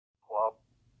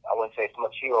wouldn't say so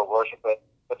much hero worship, but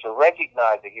to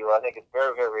recognize a hero, I think it's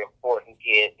very, very important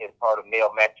in part of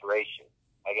male maturation,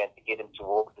 again, to get him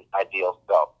towards his ideal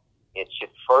self. It should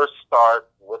first start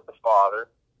with the father,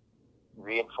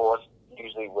 reinforced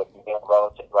usually with male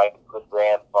relatives, right? Good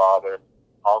grandfather,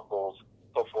 uncles,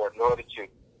 so forth, in order to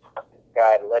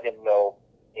guide, let him know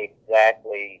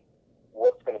exactly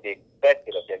what's going to be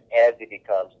expected of him as he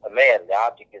becomes a man. The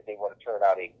object is they want to turn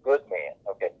out a good man.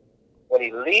 Okay. When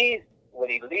he leaves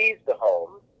the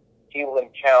home, he will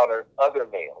encounter other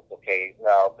males. Okay.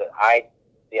 Now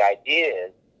the idea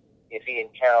is if he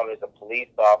encounters a police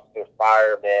officer,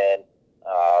 fireman,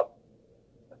 a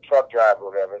truck driver,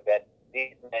 whatever, that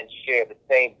these men share the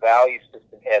same value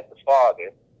system as the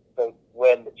father. So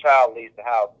when the child leaves the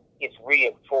house, it's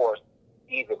reinforced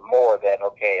even more that,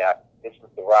 okay, this is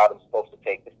the route I'm supposed to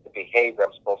take, this is the behavior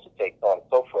I'm supposed to take, so on and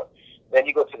so forth. Then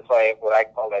you go to what I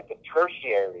call at the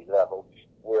tertiary level,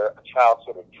 where a child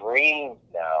sort of dreams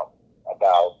now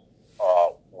about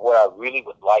what I really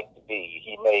would like to be.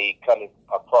 He may come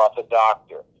across a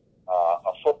doctor,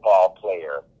 a football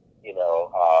player,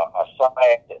 a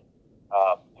scientist,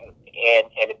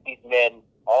 and if these men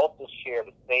also share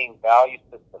the same value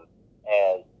system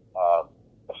as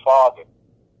the father,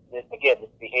 this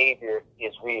behavior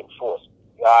is reinforced.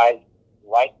 Guys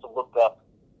like to look up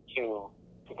to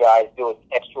guys doing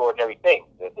extraordinary things.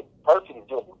 The person who's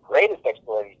doing the greatest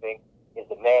extraordinary thing is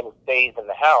the man who stays in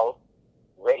the house,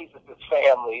 raises his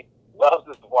family, loves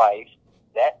his wife.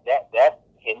 That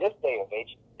in this day and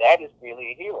age, that is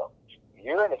really a hero.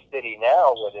 You're in a city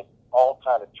now where there's all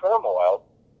kind of turmoil,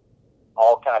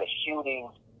 all kind of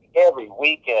shootings every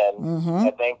weekend,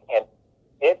 I think, and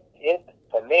it is,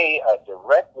 to me, a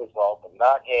direct result of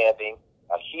not having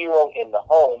a hero in the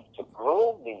home to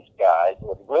groom these guys,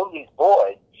 or to groom these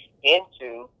boys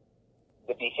into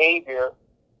the behavior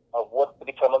of what to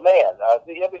become a man.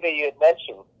 The other day you had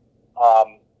mentioned,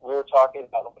 we were talking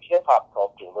about hip-hop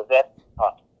culture. Was that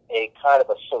a kind of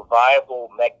a survival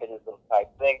mechanism type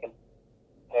thing?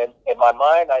 And in my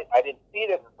mind, I didn't see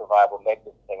it as a survival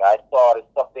mechanism thing. I saw it as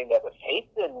something that was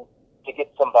hastened to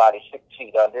get somebody 6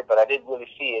 feet under, but I didn't really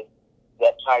see it,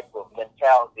 that type of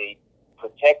mentality,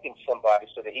 protecting somebody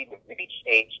so that he would reach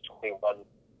age 21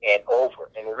 and over.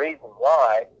 And the reason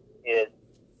why is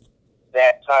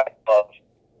that type of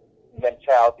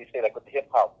mentality, say like with the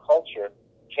hip-hop culture,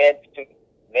 tends to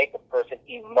make a person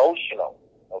emotional,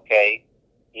 okay?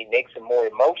 He makes them more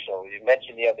emotional. You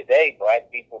mentioned the other day,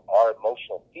 black people are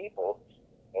emotional people,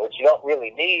 and what you don't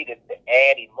really need is to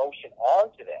add emotion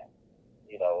onto that,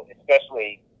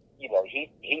 especially,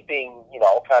 heaping,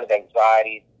 all kind of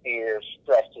anxieties, fears,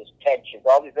 stresses, tensions,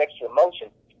 all these extra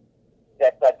emotions.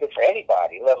 That's not good for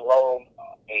anybody, let alone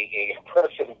a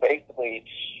person who basically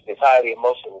is highly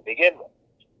emotional to begin with.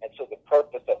 And so the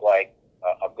purpose of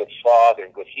a good father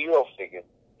and good hero figure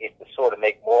is to sort of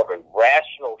make more of a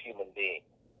rational human being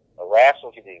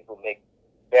who makes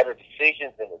better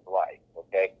decisions in his life,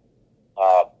 okay?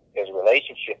 There's a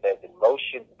relationship as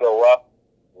emotions go up,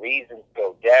 reasons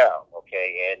go down,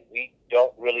 okay? And we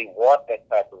don't really want that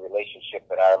type of relationship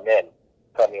with our men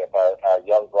coming up, our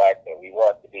young black men. We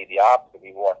want to be the opposite.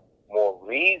 We want more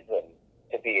reason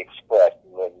to be expressed.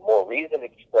 When more reason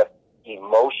expressed,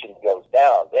 emotion goes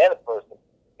down. Then a person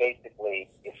basically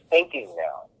is thinking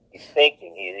now. He's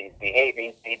thinking, he's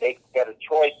behaving, he makes better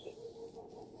choices.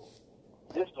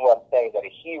 This is what I'm saying that a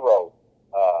hero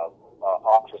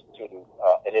offers to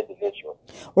an individual.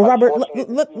 Well, Robert,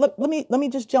 let me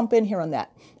just jump in here on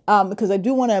that, because I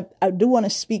do want to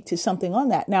speak to something on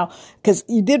that now, because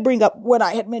you did bring up what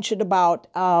I had mentioned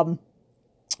about the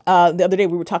other day.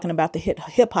 We were talking about the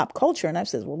hip hop culture, and I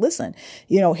said, well, listen,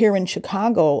 here in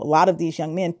Chicago, a lot of these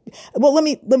young men. Well, let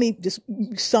me just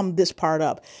sum this part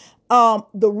up.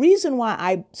 The reason why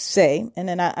I say, and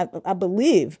then I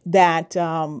believe that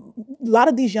a lot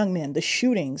of these young men, the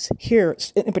shootings here,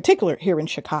 in particular here in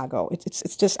Chicago,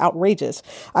 it's just outrageous.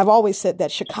 I've always said that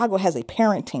Chicago has a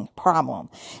parenting problem,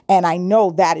 and I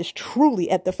know that is truly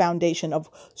at the foundation of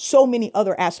so many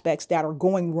other aspects that are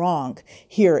going wrong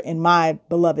here in my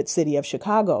beloved city of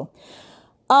Chicago.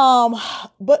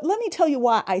 But let me tell you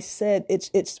why I said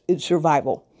it's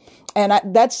survival, and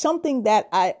that's something that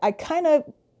I kind of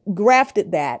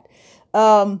grafted that,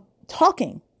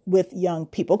 talking with young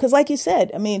people. Cause like you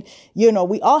said, I mean,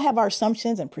 we all have our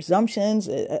assumptions and presumptions,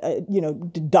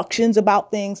 deductions about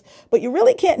things, but you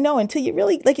really can't know until you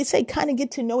really, like you say, kind of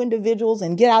get to know individuals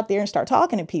and get out there and start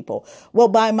talking to people. Well,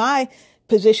 by my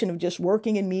position of just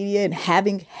working in media and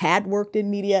having had worked in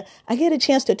media, I get a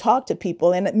chance to talk to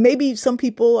people, and maybe some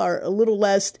people are a little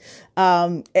less,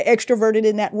 extroverted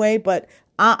in that way, but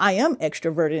I am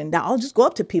extroverted, and now I'll just go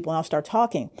up to people and I'll start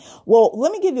talking. Well,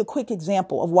 let me give you a quick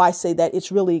example of why I say that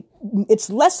it's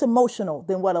less emotional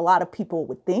than what a lot of people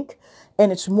would think,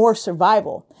 and it's more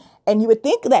survival. And you would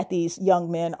think that these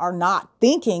young men are not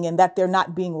thinking and that they're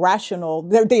not being rational.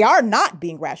 They are not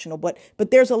being rational, but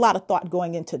there's a lot of thought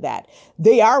going into that.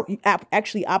 They are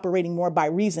actually operating more by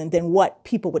reason than what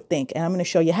people would think. And I'm going to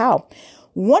show you how.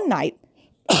 One night,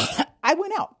 I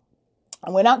went out. I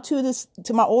went out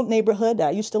to my old neighborhood that I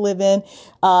used to live in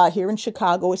here in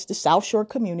Chicago. It's the South Shore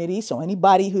community. So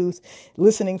anybody who's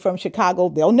listening from Chicago,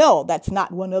 they'll know that's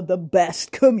not one of the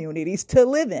best communities to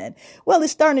live in. Well,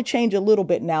 it's starting to change a little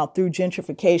bit now through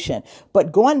gentrification.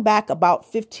 But going back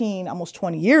about 15, almost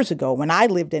 20 years ago, when I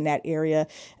lived in that area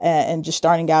and just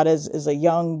starting out as a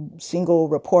young single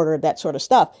reporter, that sort of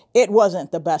stuff, it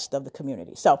wasn't the best of the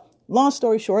community. So long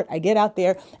story short, I get out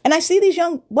there and I see these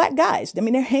young black guys. I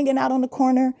mean, they're hanging out on the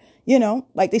corner,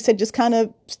 like they said, just kind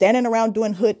of standing around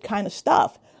doing hood kind of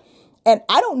stuff. And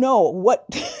I don't know what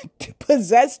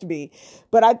possessed me,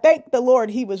 but I thank the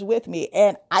Lord he was with me.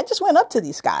 And I just went up to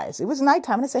these guys. It was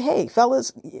nighttime. And I said, hey,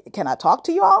 fellas, can I talk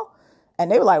to y'all? And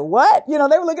they were like, what? They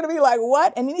were looking at me like,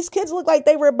 what? And these kids looked like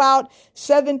they were about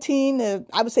 17.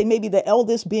 I would say maybe the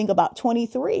eldest being about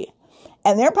 23.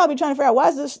 And they're probably trying to figure out, why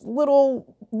is this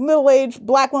little middle-aged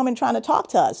black woman trying to talk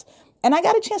to us? And I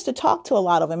got a chance to talk to a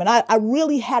lot of them. And I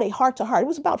really had a heart-to-heart. It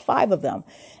was about 5 of them.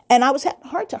 And I was having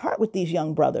heart-to-heart with these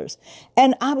young brothers.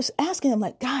 And I was asking them,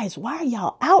 like, guys, why are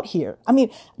y'all out here? I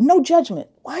mean, no judgment.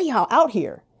 Why are y'all out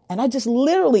here? And I just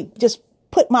literally just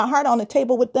put my heart on the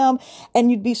table with them.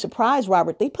 And you'd be surprised,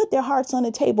 Robert, they put their hearts on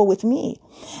the table with me.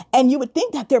 And you would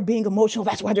think that they're being emotional.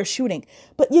 That's why they're shooting.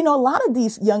 But, a lot of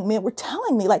these young men were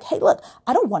telling me like, hey, look,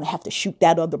 I don't want to have to shoot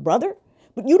that other brother.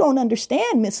 But you don't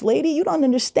understand, Miss Lady. You don't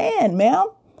understand, ma'am.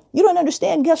 You don't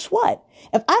understand. Guess what?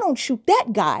 If I don't shoot that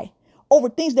guy over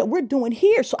things that we're doing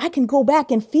here so I can go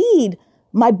back and feed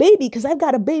my baby because I've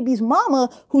got a baby's mama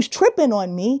who's tripping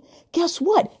on me, guess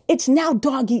what? It's now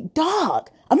dog eat dog.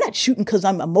 I'm not shooting because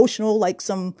I'm emotional like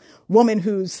some woman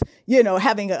who's,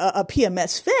 having a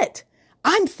PMS fit.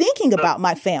 I'm thinking about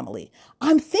my family.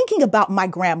 I'm thinking about my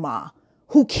grandma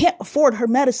who can't afford her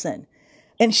medicine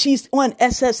and she's on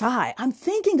SSI. I'm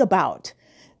thinking about,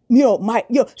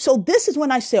 so this is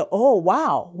when I said, oh,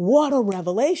 wow, what a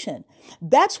revelation.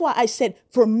 That's why I said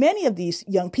for many of these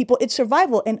young people, it's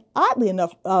survival. And oddly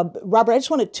enough, Robert, I just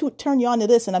wanted to turn you on to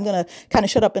this and I'm going to kind of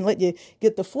shut up and let you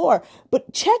get the floor.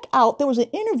 But check out, there was an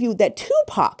interview that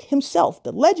Tupac himself,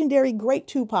 the legendary great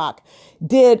Tupac,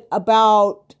 did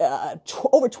about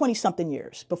over 20 something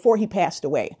years before he passed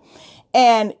away.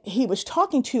 And he was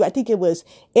talking to, I think it was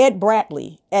Ed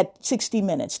Bradley at 60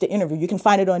 Minutes, the interview. You can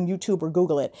find it on YouTube or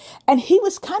Google it. And he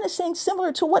was kind of saying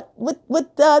similar to what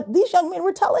these young men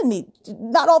were telling me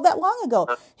not all that long ago.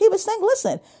 He was saying,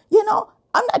 listen,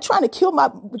 I'm not trying to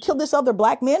kill this other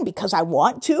black man because I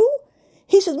want to.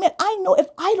 He says, man, I know if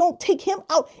I don't take him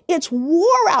out, it's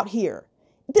war out here.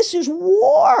 This is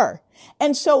war.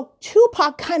 And so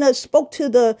Tupac kind of spoke to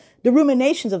the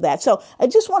ruminations of that. So I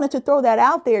just wanted to throw that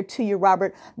out there to you,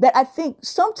 Robert, that I think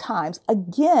sometimes,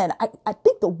 again, I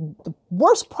think the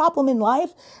worst problem in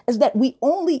life is that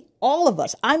all of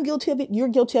us, I'm guilty of it, you're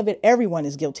guilty of it, everyone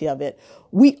is guilty of it.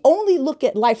 We only look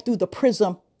at life through the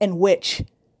prism in which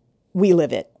we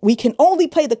live it. We can only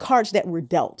play the cards that we're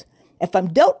dealt. If I'm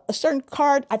dealt a certain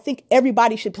card, I think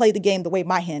everybody should play the game the way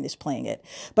my hand is playing it.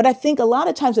 But I think a lot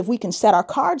of times if we can set our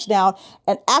cards down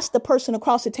and ask the person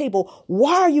across the table,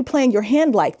 why are you playing your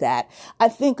hand like that? I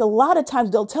think a lot of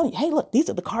times they'll tell you, hey, look, these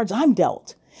are the cards I'm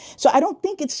dealt. So I don't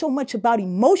think it's so much about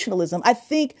emotionalism. I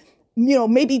think,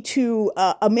 maybe to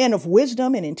a man of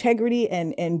wisdom and integrity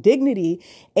and dignity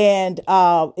and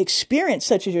experience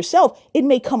such as yourself, it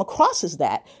may come across as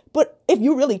that. But if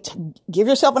you really give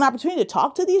yourself an opportunity to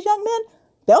talk to these young men,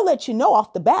 they'll let you know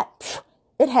off the bat,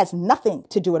 it has nothing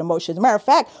to do with emotions. As a matter of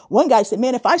fact, one guy said,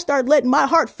 man, if I start letting my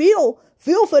heart feel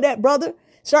for that brother,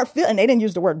 start feeling, and they didn't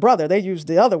use the word brother, they used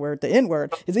the other word, the N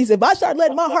word. He said, if I start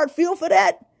letting my heart feel for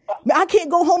that, I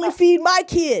can't go home and feed my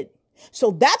kid.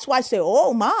 So that's why I say,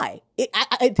 oh my,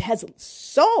 it has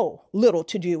so little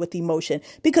to do with emotion,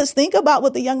 because think about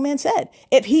what the young man said.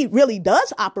 If he really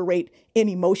does operate in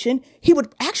emotion, he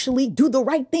would actually do the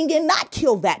right thing and not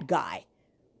kill that guy.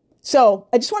 So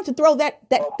I just wanted to throw that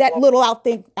little out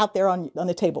there on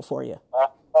the table for you.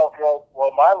 Okay.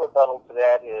 Well, my rebuttal to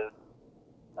that is,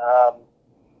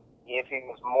 if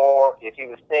he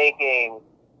was thinking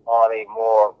on a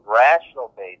more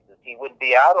rational basis, he wouldn't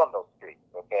be out on those streets.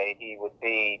 Okay, he would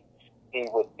be,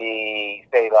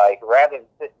 say, like, rather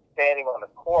than standing on the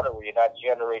corner where you're not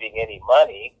generating any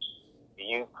money,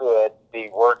 you could be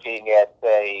working at,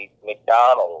 say,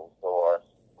 McDonald's or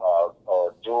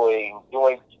doing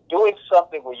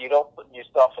something where you don't put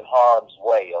yourself in harm's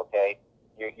way. Okay,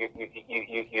 if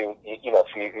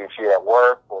you're at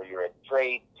work or you're at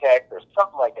trade tech or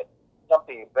something like that,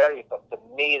 something very. But to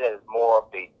me, that is more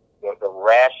of the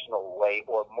rational way,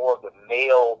 or more of the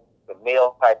male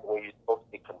type of way you're supposed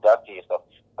to be conducting yourself.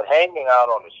 But hanging out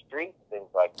on the street, things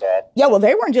like that. Yeah, well,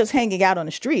 they weren't just hanging out on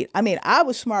the street. I mean, I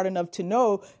was smart enough to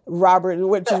know, Robert,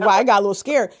 which is why I got a little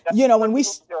scared. When we...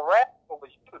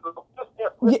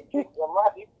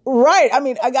 Right. I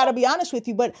mean, I got to be honest with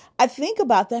you, but I think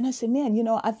about that and I said, man,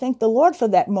 I thank the Lord for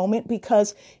that moment,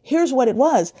 because here's what it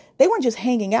was. They weren't just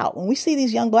hanging out. When we see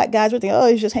these young black guys, we're thinking, oh,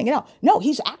 he's just hanging out. No,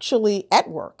 he's actually at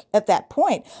work at that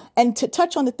point. And to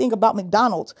touch on the thing about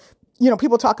McDonald's,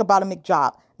 people talk about a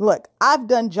McJob. Look, I've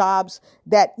done jobs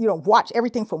that, watch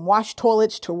everything from wash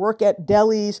toilets to work at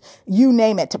delis, you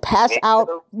name it, to pass out.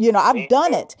 I've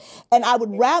done it. And I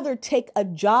would rather take a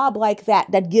job like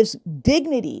that gives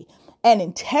dignity and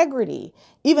integrity,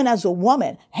 even as a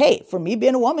woman. Hey, for me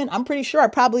being a woman, I'm pretty sure I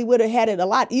probably would have had it a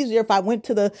lot easier if I went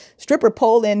to the stripper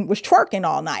pole and was twerking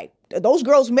all night. Those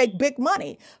girls make big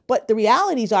money. But the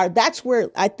realities are, that's where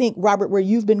I think, Robert, where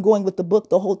you've been going with the book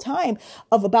the whole time,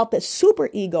 of about the super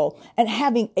ego and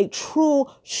having a true,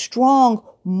 strong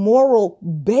moral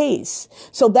base.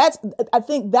 So I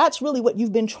think that's really what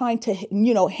you've been trying to,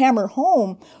 hammer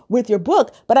home with your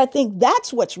book. But I think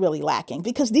that's what's really lacking,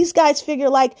 because these guys figure,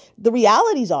 like, the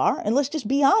realities are, and let's just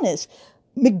be honest,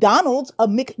 McDonald's, a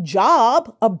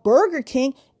McJob, a Burger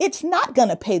King, it's not going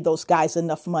to pay those guys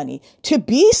enough money to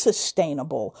be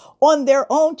sustainable on their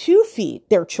own, to feed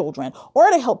their children or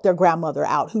to help their grandmother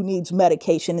out who needs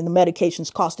medication, and the medication's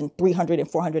costing $300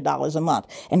 and $400 a month,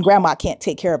 and grandma can't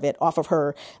take care of it off of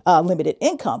her limited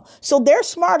income. So they're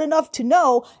smart enough to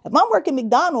know, if I'm working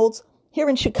McDonald's here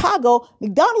in Chicago,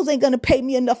 McDonald's ain't going to pay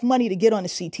me enough money to get on the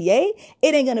CTA.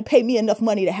 It ain't going to pay me enough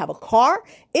money to have a car.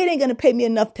 It ain't going to pay me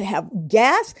enough to have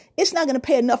gas. It's not going to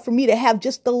pay enough for me to have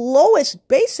just the lowest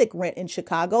basic rent in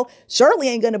Chicago. Certainly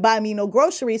ain't going to buy me no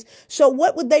groceries. So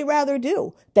what would they rather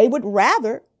do? They would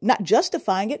rather, not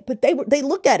justifying it, but they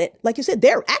look at it, like you said,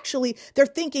 they're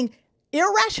thinking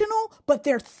irrational, but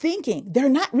they're thinking. They're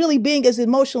not really being as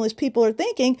emotional as people are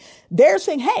thinking. They're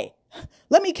saying, hey,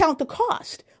 let me count the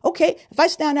cost. Okay, if I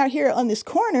stand out here on this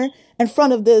corner in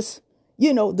front of this,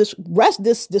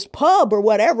 this pub or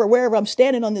whatever, wherever I'm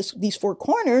standing on these four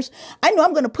corners, I know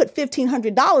I'm going to put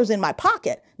 $1,500 in my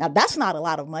pocket. Now, that's not a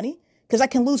lot of money, because I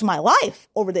can lose my life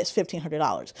over this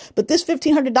 $1,500. But this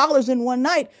 $1,500 in one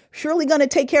night, surely going to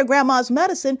take care of grandma's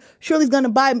medicine. Surely is going to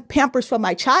buy Pampers for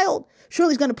my child.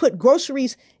 Surely is going to put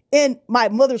groceries in my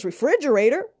mother's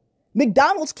refrigerator.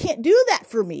 McDonald's can't do that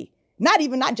for me.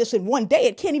 Not just in one day.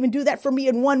 It can't even do that for me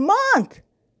in 1 month.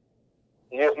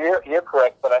 You're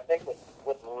correct, but I think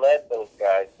what led those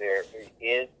guys there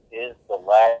is the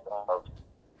lack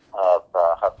of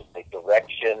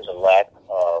direction, the lack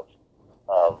of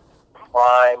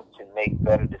time to make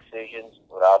better decisions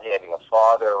without having a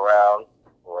father around,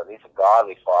 or at least a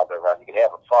godly father around. You can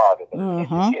have a father, but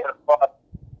if you had a father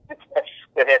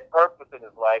that had purpose in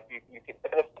his life, you can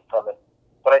benefit from it.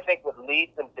 But I think what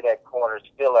leads them to that corner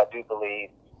still, I do believe,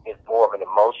 is more of an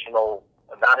emotional,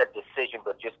 not a decision,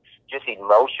 but just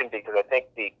emotion, because I think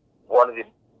one of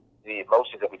the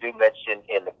emotions that we do mention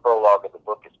in the prologue of the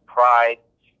book is pride.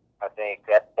 I think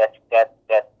that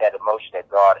emotion that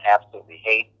God absolutely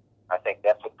hates. I think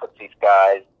that's what puts these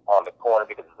guys on the corner,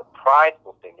 because it's a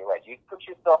prideful thing. You're right. You put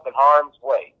yourself in harm's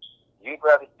way. You'd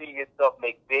rather see yourself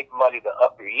make big money to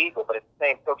up your ego, but at the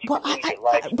same time, you can lose your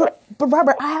life. But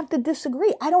Robert, I have to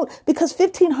disagree. Because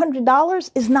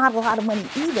 $1,500 is not a lot of money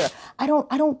either. I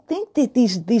don't think that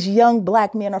these young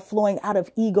black men are flowing out of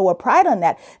ego or pride on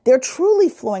that. They're truly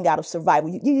flowing out of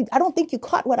survival. I don't think you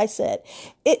caught what I said.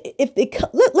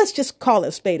 Let's just call it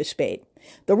a spade a spade.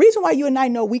 The reason why you and I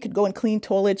know we could go and clean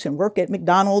toilets and work at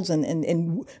McDonald's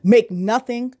and make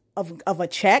nothing of a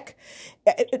check.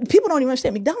 People don't even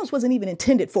understand. McDonald's wasn't even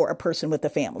intended for a person with a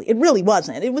family. It really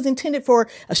wasn't. It was intended for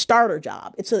a starter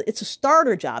job. It's a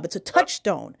starter job. It's a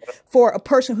touchstone for a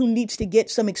person who needs to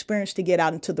get some experience to get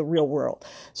out into the real world.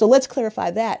 So let's clarify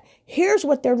that. Here's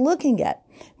what they're looking at.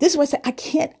 This is what I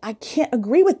say. I can't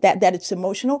agree with that it's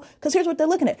emotional, because here's what they're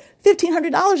looking at.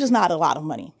 $1,500 is not a lot of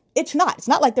money. It's not. It's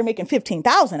not like they're making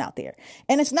 15,000 out there.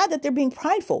 And it's not that they're being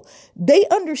prideful. They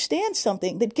understand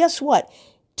something that, guess what?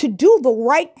 To do the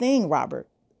right thing, Robert,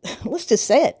 let's just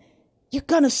say it, you're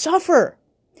going to suffer.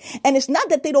 And it's not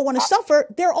that they don't want to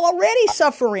suffer. They're already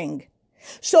suffering.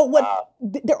 So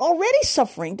they're already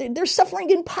suffering. They're suffering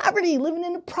in poverty, living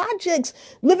in the projects,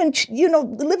 living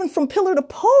from pillar to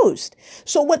post.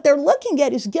 So what they're looking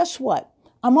at is, guess what?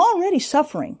 I'm already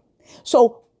suffering.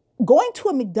 So going to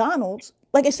a McDonald's,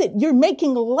 like I said, you're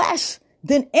making less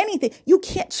than anything. You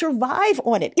can't survive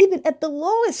on it, even at the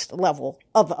lowest level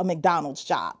of a McDonald's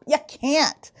job. You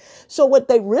can't. So what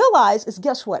they realize is,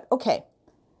 guess what? Okay,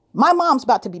 my mom's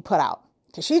about to be put out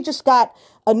because she just got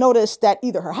a notice that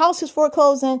either her house is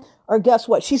foreclosing or guess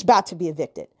what? She's about to be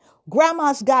evicted.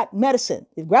 Grandma's got medicine.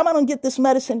 If grandma don't get this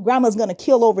medicine, grandma's going to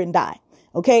keel over and die.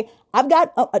 Okay, I've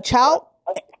got a child.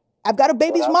 I've got a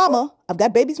baby's mama. I've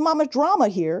got baby's mama's drama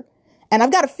here, and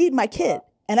I've got to feed my kid,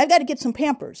 and I've got to get some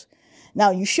Pampers. Now,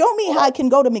 you show me how I can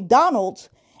go to McDonald's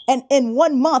and in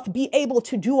 1 month be able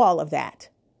to do all of that.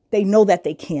 They know that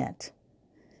they can't.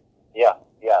 Yeah.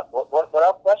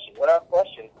 Without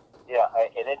question,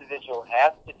 an individual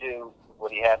has to do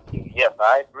what he has to do. Yes,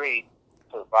 I agree.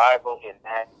 Survival in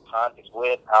that context,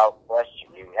 without question.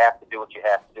 You have to do what you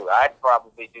have to do. I'd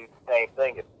probably do the same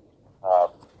thing if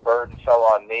burden fell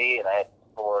on me and I had to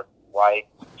support wife,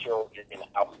 children, and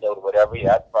house note or whatever.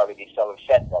 Yeah, I'd probably be selling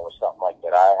fentanyl or something like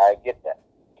that. I get that.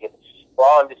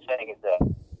 All I'm just saying is that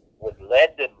what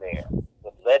led them there,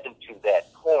 what led them to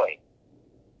that point,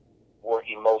 were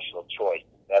emotional choices.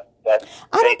 That's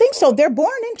I don't think so. They're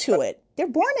born into it. They're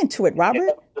born into it,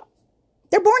 Robert.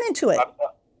 They're born into it.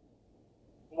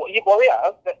 They're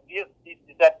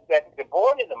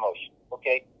born in emotion,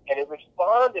 okay? And they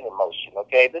respond in emotion,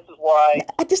 okay? This is why...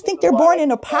 I just think they're born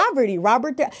into poverty,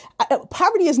 Robert.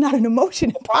 Poverty is not an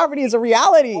emotion. Poverty is a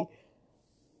reality.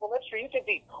 Well, that's true. You can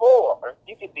be poor.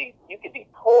 You can be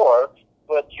poor,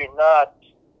 but you're not,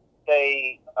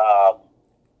 say,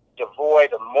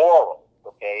 devoid of morals,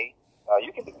 okay?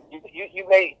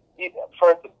 For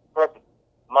instance,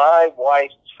 my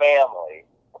wife's family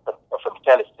are from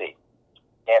Tennessee,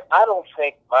 and I don't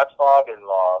think my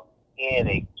father-in-law in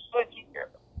a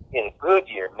good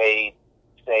year made,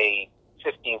 say,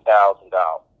 $15,000,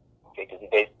 okay, because he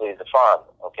basically is a farmer,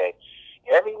 okay.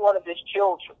 Every one of his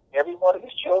children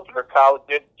are college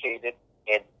educated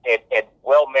and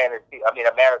well-mannered people. I mean,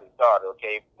 I married his daughter,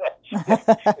 okay.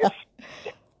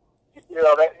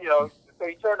 So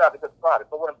he turned out a good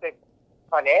product. But what I'm saying,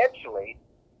 financially,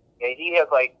 he has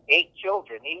like 8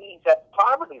 children. He's at the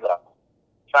poverty level.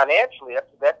 Financially,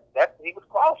 that's he was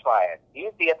qualified.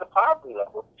 He'd be at the poverty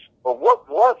level. But what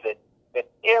was it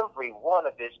that every one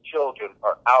of his children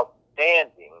are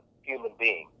outstanding human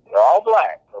beings? They're all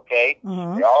black, okay?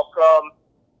 Mm-hmm. They all come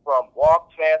from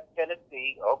Walk Fast,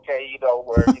 Tennessee, okay,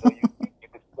 where you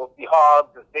could still see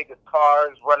hogs as big as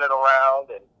cars running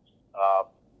around, and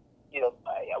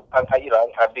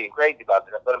I'm being crazy about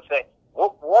that, but I'm saying,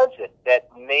 what was it that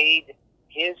made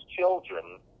his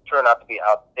children turn out to be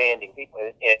outstanding people?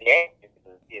 And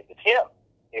it was him.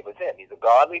 It was him. He's a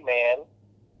godly man.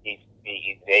 They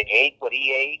ate what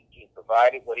he ate. He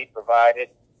provided what he provided,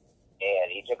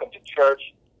 and he took them to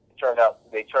church.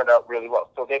 They turned out really well.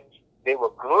 So they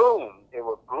were groomed. They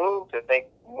were groomed to think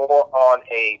more on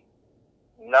a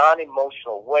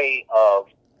non-emotional way of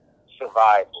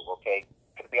survival. Okay.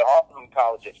 All of them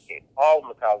college educated.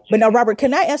 But now, Robert,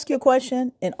 can I ask you a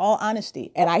question in all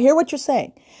honesty? And I hear what you're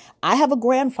saying. I have a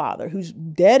grandfather who's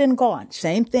dead and gone.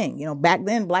 Same thing. Back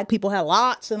then, black people had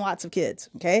lots and lots of kids.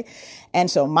 Okay.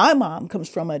 And so my mom comes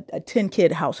from a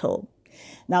 10-kid household.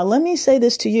 Now, let me say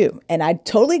this to you, and I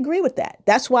totally agree with that.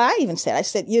 That's why I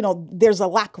said, there's a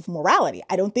lack of morality.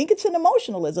 I don't think it's an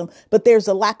emotionalism, but there's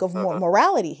a lack of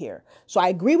morality here. So I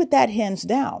agree with that hands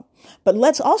down. But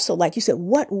let's also, like you said,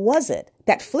 what was it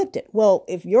that flipped it? Well,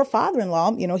 if your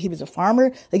father-in-law, he was a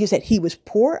farmer, like you said, he was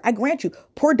poor. I grant you,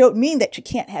 poor don't mean that you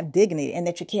can't have dignity and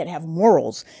that you can't have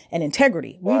morals and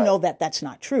integrity. We know that that's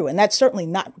not true. And that's certainly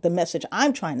not the message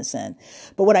I'm trying to send.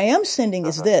 But what I am sending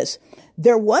is this.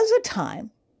 There was a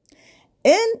time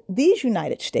in these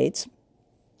United States,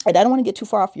 and I don't want to get too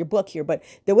far off your book here, but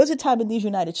there was a time in these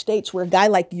United States where a guy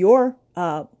like your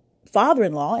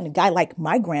father-in-law and a guy like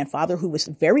my grandfather, who was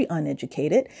very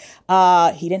uneducated,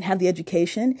 he didn't have the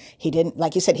education. He didn't,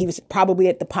 like you said, he was probably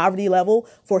at the poverty level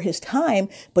for his time,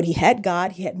 but he had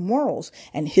God, he had morals,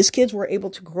 and his kids were able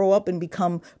to grow up and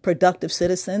become productive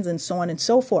citizens and so on and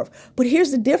so forth. But here's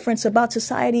the difference about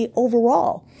society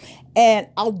overall. And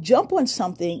I'll jump on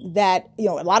something that, a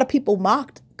lot of people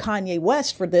mocked Kanye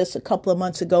West for this a couple of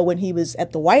months ago when he was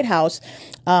at the White House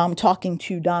talking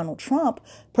to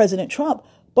President Trump.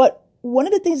 But one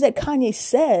of the things that Kanye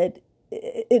said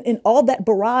in all that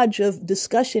barrage of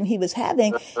discussion he was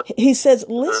having, he says,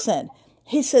 listen,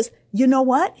 he says, you know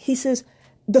what? He says,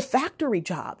 the factory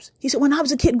jobs. He said, when I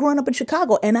was a kid growing up in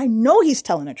Chicago, and I know he's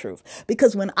telling the truth,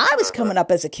 because when I was coming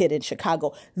up as a kid in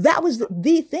Chicago, that was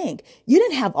the thing. You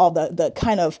didn't have all the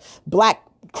kind of black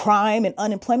crime and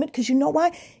unemployment, because you know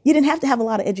why? You didn't have to have a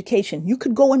lot of education. You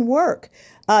could go and work.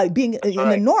 Being in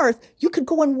the North, you could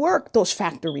go and work those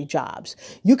factory jobs.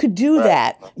 You could do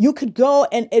that. You could go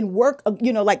and work,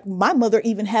 like my mother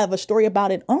even have a story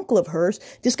about an uncle of hers.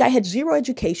 This guy had zero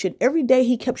education. Every day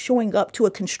he kept showing up to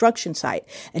a construction site,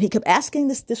 and he kept asking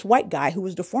this white guy who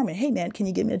was the foreman, hey man, can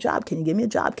you give me a job? Can you give me a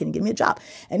job? Can you give me a job?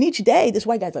 And each day this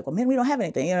white guy's like, well, man, we don't have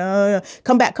anything.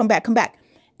 Come back.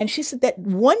 And she said that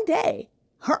one day,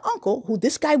 her uncle, who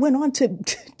this guy went on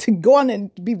to go on and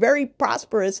be very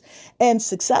prosperous and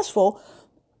successful,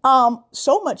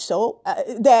 so much so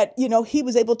that, he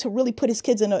was able to really put his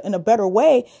kids in a better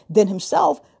way than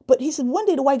himself. But he said one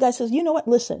day the white guy says, you know what,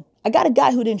 listen, I got a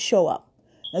guy who didn't show up.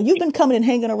 Now you've been coming and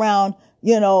hanging around,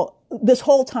 this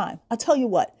whole time. I'll tell you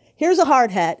what, here's a hard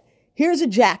hat. Here's a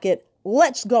jacket.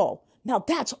 Let's go. Now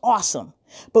that's awesome.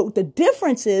 But the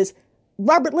difference is,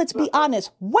 Robert, let's be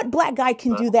honest, what black guy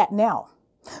can do that now?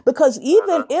 Because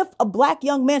even if a black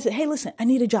young man said, hey, listen, I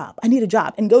need a job,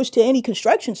 and goes to any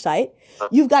construction site,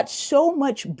 you've got so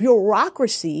much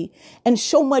bureaucracy and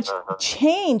so much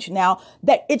change now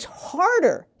that it's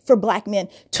harder for black men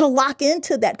to lock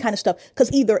into that kind of stuff.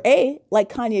 Because either A,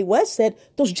 like Kanye West said,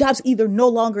 those jobs either no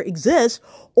longer exist,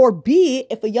 or B,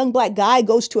 if a young black guy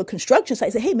goes to a construction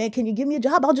site and say, hey, man, can you give me a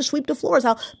job? I'll just sweep the floors.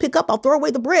 I'll pick up. I'll throw away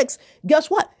the bricks.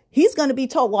 Guess what? He's going to be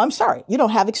told, well, I'm sorry, you don't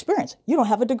have experience. You don't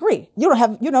have a degree. You don't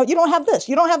have, you don't have this.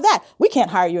 You don't have that. We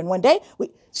can't hire you in one day.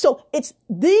 So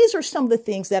these are some of the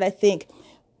things that I think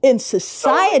in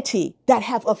society that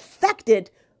have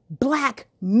affected black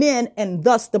men and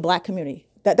thus the black community.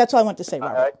 That's all I want to say,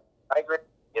 Robert. I agree.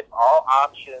 If all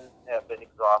options have been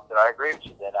exhausted, I agree with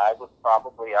you. Then I was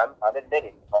probably, I'm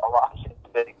admitting, all options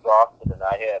have been exhausted, and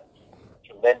I have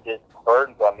tremendous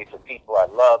burdens on me for people I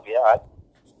love. Yeah, I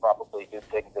probably do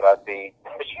things that I'd be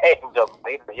ashamed of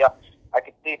later. Yeah, I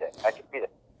could see that.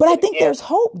 But I think there's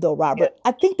hope, though, Robert. Yeah.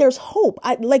 I think there's hope.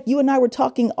 Like you and I were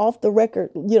talking off the record,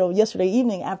 yesterday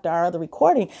evening after our other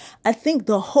recording. I think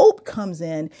the hope comes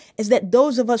in is that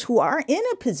those of us who are in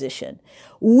a position,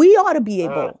 we ought to be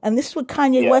able, and this is what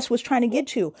Kanye West was trying to get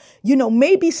to,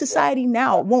 maybe society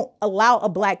now won't allow a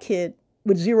black kid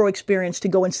with zero experience to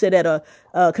go and sit at a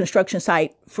construction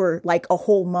site for like a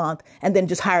whole month and then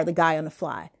just hire the guy on the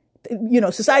fly.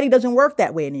 Society doesn't work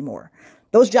that way anymore.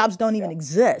 Those jobs don't even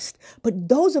exist. But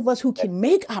those of us who can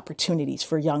make opportunities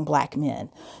for young black men,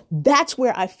 that's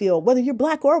where I feel, whether you're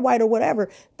black or white or whatever,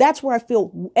 that's where I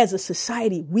feel as a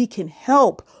society we can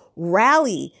help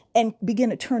rally and begin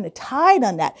to turn the tide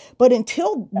on that. But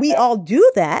until we all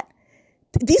do that,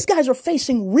 these guys are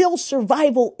facing real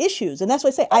survival issues. And that's why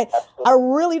I say, I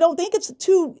really don't think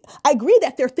I agree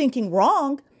that they're thinking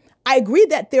wrong. I agree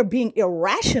that they're being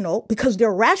irrational because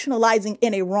they're rationalizing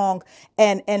in a wrong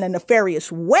and a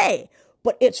nefarious way.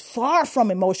 But it's far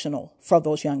from emotional for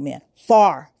those young men.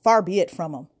 Far be it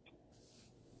from them.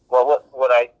 Well,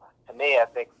 to me, I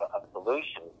think a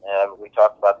solution, and we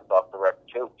talked about this off the record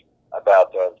too,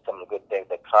 about some of the good things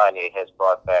that Kanye has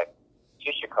brought back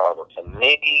to Chicago. To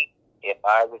me, if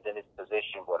I was in his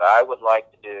position, what I would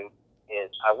like to do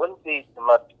is I wouldn't be so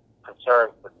much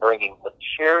concerned with bringing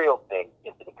material things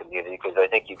into the community, because I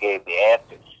think you gave the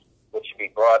answer, which should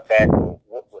be brought back.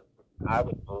 What I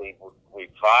would believe would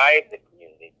revive the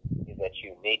community is that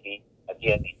you maybe,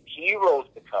 again, these heroes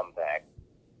to come back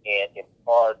and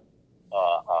impart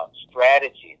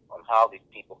strategies on how these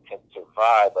people can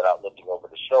survive without looking over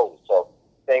the shoulder. So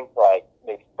things like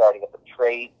maybe starting up a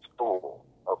trade school,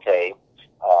 okay?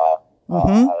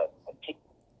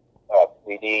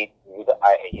 We need,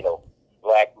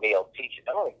 black male teachers.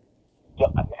 I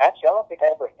don't think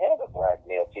I ever had a black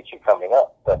male teacher coming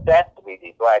up, but that's to be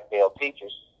the black male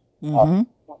teachers.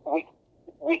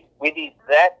 We need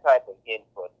that type of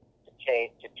input to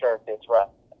change, to turn things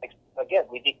around. Again,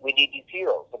 we need these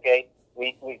heroes. Okay,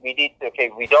 we need.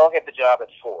 Okay, we don't have the job at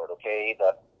Ford. Okay,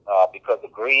 because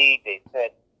of greed, they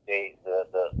sent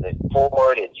the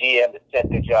Ford and GM that sent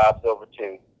their jobs over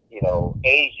to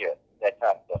Asia, that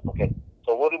kind of stuff. Okay,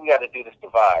 so what do we got to do to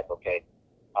survive? Okay,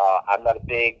 I'm not a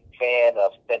big fan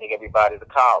of sending everybody to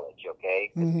college.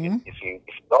 Okay, if you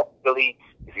don't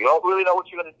really know what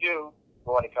you're going to do,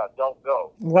 going to college, don't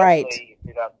go. Right. Especially if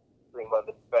you're not doing one of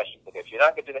the professions. But if you're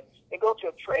not going to do that, then go to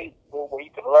a trade school where you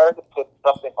can learn to put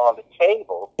something on the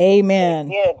table.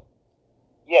 Amen.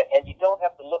 And you don't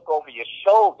have to look over your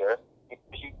shoulder.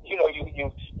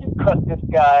 You cut this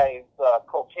guy's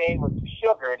cocaine with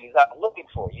sugar, and he's not looking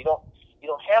for it. You don't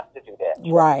have to do that.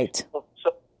 Right.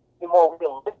 be more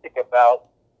realistic about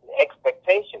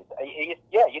expectations.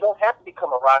 Yeah, you don't have to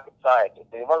become a rocket scientist.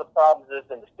 And one of the problems is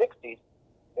in the 60s,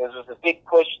 there was a big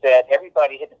push that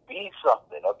everybody had to be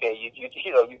something, okay? You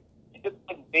just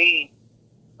couldn't be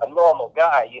a normal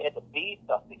guy. You had to be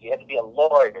something. You had to be a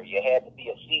lawyer. You had to be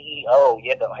a CEO. You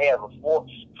had to have a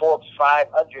Forbes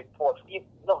 500 portfolio. You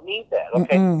don't need that,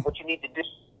 okay? What you need to do is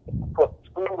put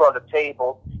food on the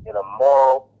table in a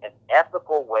moral and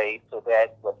ethical way so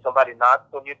that when somebody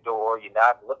knocks on your door, you're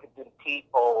not looking through the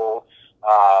peephole.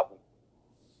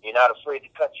 You're not afraid to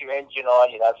cut your engine on.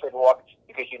 You're not afraid to walk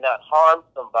because you're not harm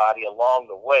somebody along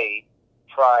the way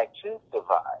trying to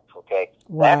survive, okay?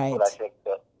 Right. That's what I think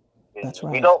That's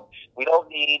right. We don't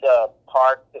need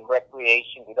parks and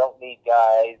recreation. We don't need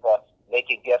guys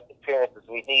making guest appearances.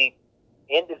 We need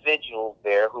individuals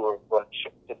there who are going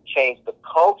to change the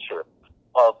culture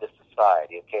of the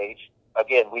society. Okay.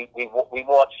 Again, we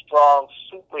want strong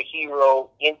superhero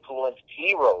influenced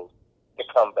heroes to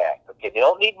come back. Okay. They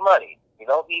don't need money. We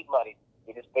don't need money.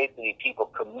 We just basically need people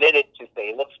committed to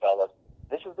say, look, fellas,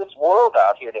 this is this world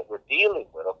out here that we're dealing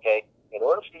with. Okay. In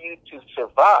order for you to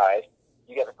survive,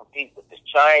 you got to compete with this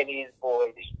Chinese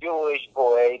boy, this Jewish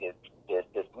boy,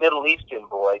 this Middle Eastern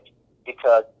boy,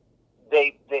 because they're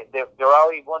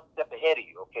already one step ahead of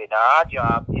you. Okay, now our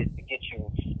job is to get you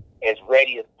as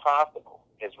ready as possible,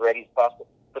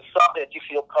 but something that you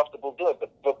feel comfortable doing.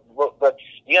 But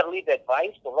you got to leave that vice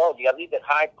alone. You got to leave that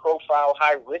high profile,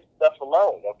 high risk stuff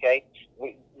alone. Okay,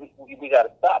 we got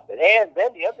to stop it. And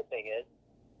then the other thing is,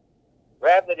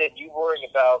 rather than you worrying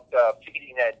about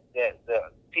feeding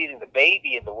feeding the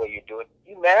baby in the way you're doing,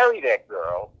 you marry that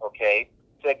girl, okay?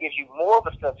 So that gives you more of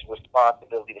a sense of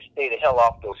responsibility to stay the hell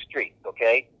off those streets,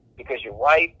 okay? Because your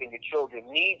wife and your children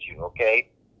need you, okay?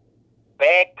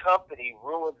 Bad company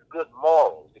ruins good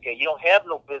morals, okay? You don't have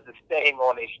no business staying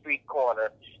on a street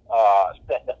corner,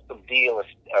 setting up some deal, or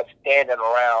standing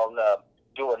around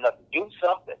doing nothing. Do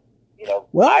something. You know,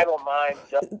 well, I don't mind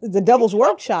the devil's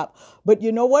workshop, but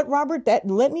you know what, Robert?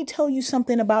 Let me tell you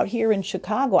something about here in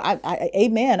Chicago.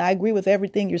 Amen. I agree with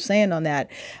everything you're saying on that.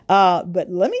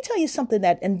 But let me tell you something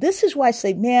and this is why I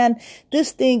say, man,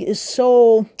 this thing is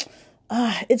so,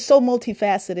 it's so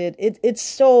multifaceted. It's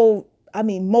so,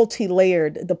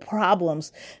 multi-layered. The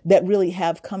problems that really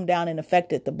have come down and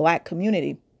affected the Black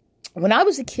community. When I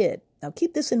was a kid, now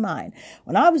keep this in mind.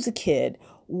 When I was a kid,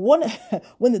 one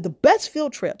of the best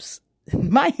field trips,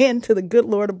 my hand to the good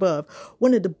Lord above,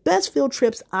 one of the best field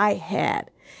trips I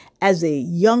had as a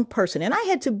young person, and I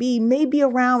had to be maybe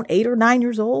around 8 or 9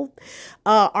 years old.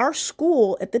 Our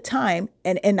school at the time,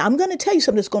 and I'm going to tell you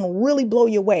something that's going to really blow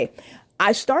you away.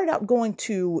 I started out going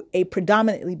to a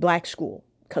predominantly Black school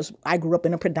because I grew up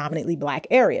in a predominantly Black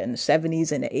area in the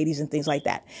 70s and the 80s and things like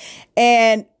that.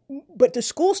 But the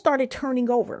school started turning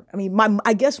over.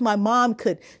 I guess my mom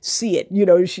could see it. You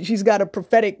know, she's got a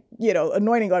prophetic,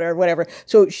 anointing on her or whatever.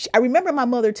 So I remember my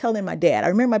mother telling my dad, I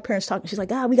remember my parents talking, she's like,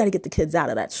 we got to get the kids out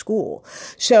of that school.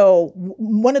 So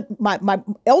one of my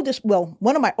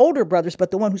older brothers, but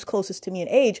the one who's closest to me in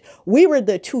age, we were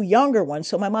the two younger ones.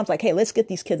 So my mom's like, hey, let's get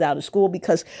these kids out of school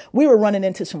because we were running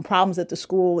into some problems at the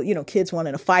school, kids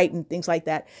wanting to fight and things like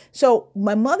that. So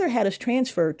my mother had us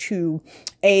transfer to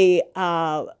a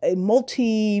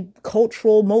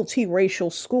multicultural,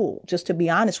 multiracial school, just to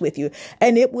be honest with you.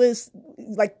 And it was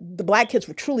like the Black kids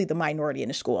were truly the minority in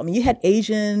the school. You had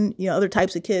Asian, other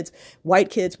types of kids,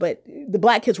 white kids, but the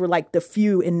Black kids were like the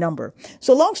few in number.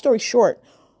 So long story short,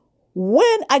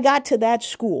 when I got to that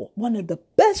school, one of the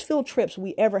best field trips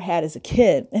we ever had as a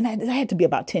kid, and I had to be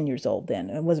about 10 years old then.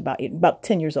 It was about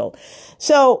 10 years old.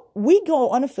 So we go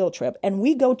on a field trip and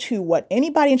we go to what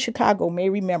anybody in Chicago may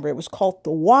remember. It was called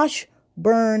the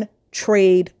Washburn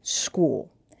Trade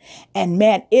School. And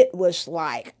man, it was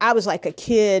like, I was like a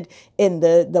kid in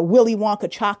the Willy Wonka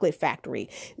chocolate factory.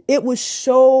 It was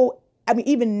so,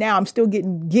 even now I'm still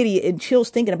getting giddy and chills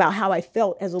thinking about how I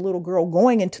felt as a little girl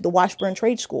going into the Washburn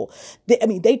Trade School.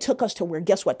 They took us to where,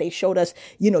 guess what? They showed us,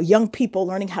 young people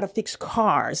learning how to fix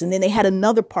cars. And then they had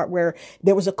another part where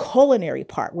there was a culinary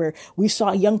part where we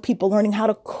saw young people learning how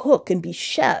to cook and be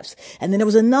chefs. And then there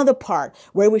was another part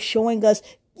where it was showing us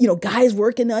guys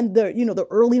working on the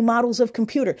early models of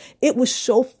computer. It was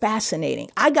so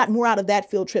fascinating. I got more out of that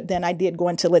field trip than I did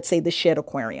going to, let's say, the Shed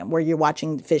Aquarium where you're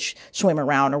watching fish swim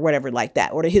around or whatever like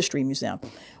that, or the History Museum.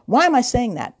 Why am I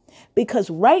saying that? Because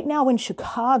right now in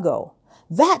Chicago,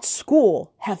 that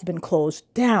school has been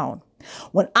closed down.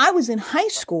 When I was in high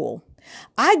school,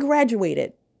 I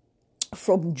graduated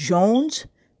from Jones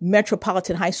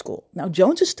Metropolitan High School. Now,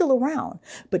 Jones is still around,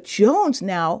 but Jones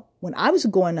now, when I was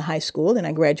going to high school and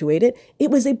I graduated, it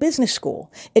was a business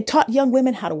school. It taught young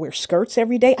women how to wear skirts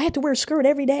every day. I had to wear a skirt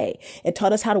every day. It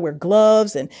taught us how to wear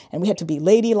gloves and we had to be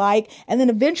ladylike. And then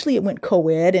eventually it went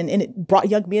co-ed and it brought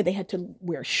young men, they had to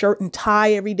wear a shirt and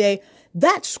tie every day.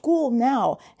 That school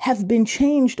now has been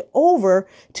changed over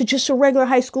to just a regular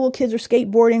high school. Kids are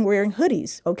skateboarding, wearing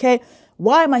hoodies. Okay.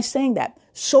 Why am I saying that?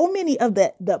 So many of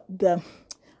the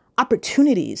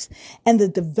opportunities and the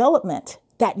development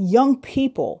that young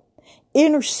people,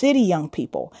 inner city young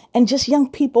people, and just young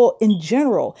people in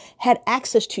general had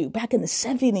access to back in the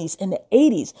 70s and the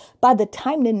 80s. By the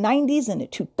time the 90s and the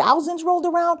 2000s rolled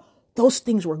around, those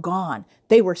things were gone.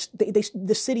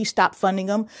 The city stopped funding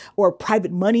them, or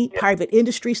private money, private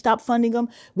industry stopped funding them,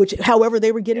 which however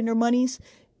they were getting their monies.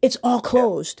 It's all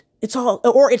closed. It's all,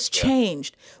 or it's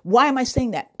changed. Why am I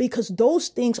saying that? Because those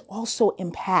things also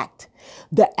impact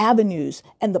the avenues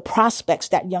and the prospects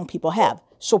that young people have.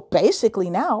 So basically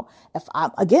now, if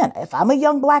I'm a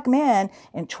young black man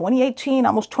in 2018,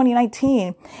 almost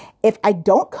 2019, if I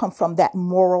don't come from that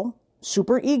moral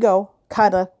super ego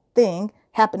kind of thing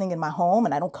happening in my home,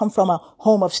 and I don't come from a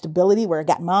home of stability where I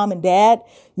got mom and dad,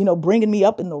 bringing me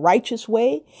up in the righteous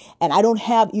way, and I don't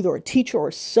have either a teacher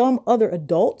or some other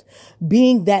adult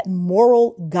being that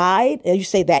moral guide, as you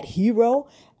say, that hero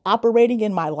operating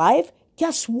in my life,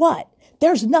 guess what?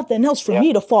 There's nothing else for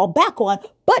me to fall back on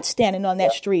but standing on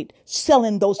that street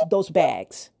selling those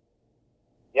bags.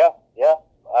 Yeah.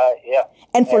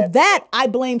 And for that, I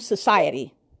blame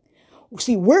society.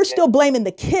 See, we're still blaming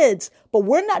the kids, but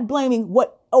we're not blaming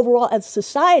what overall as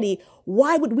society.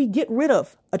 Why would we get rid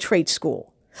of a trade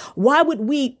school? Why would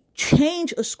we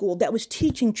change a school that was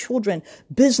teaching children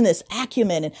business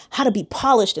acumen and how to be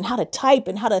polished and how to type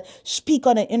and how to speak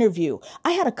on an interview?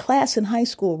 I had a class in high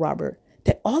school, Robert,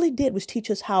 that all it did was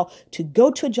teach us how to go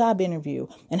to a job interview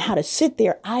and how to sit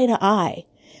there eye to eye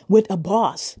with a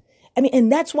boss.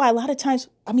 And that's why a lot of times,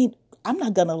 I'm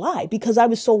not going to lie, because I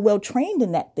was so well trained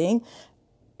in that thing.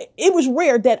 It was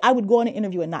rare that I would go on an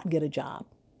interview and not get a job.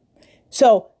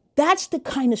 So that's the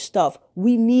kind of stuff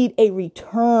we need a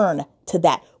return to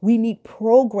that. We need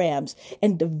programs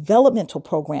and developmental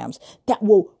programs that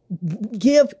will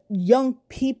give young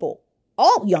people,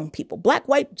 all young people, black,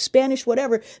 white, Spanish,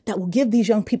 whatever, that will give these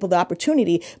young people the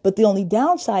opportunity. But the only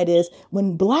downside is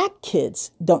when black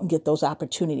kids don't get those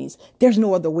opportunities, there's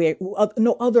no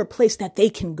other place that they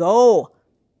can go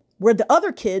where the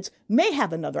other kids may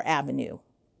have another avenue.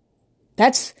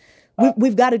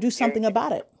 We've got to do something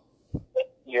about it.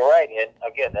 You're right. And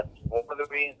again, that's one of the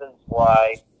reasons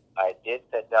why I did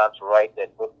sit down to write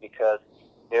that book, because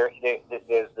there's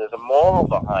a moral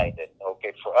behind it,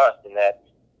 okay, for us, in that,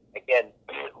 again,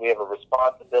 we have a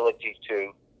responsibility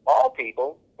to all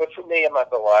people, but for me, I'm not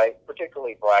going to lie,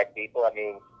 particularly black people.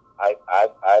 I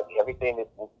everything that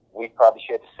we probably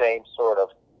share the same sort of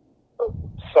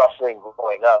suffering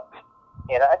growing up.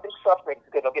 And I think suffering is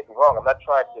good. Don't get me wrong. I'm not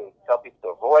trying to tell people to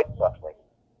avoid suffering.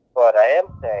 But I am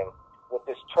saying with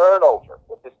this turnover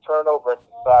in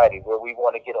society where we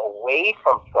want to get away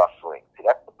from suffering, see,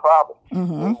 that's the problem.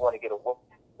 Mm-hmm. We want to get away from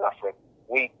suffering.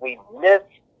 We miss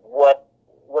what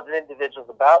an individual's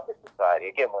about in society.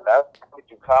 Again, when I went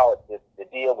through college, the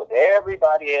deal with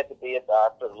everybody had to be a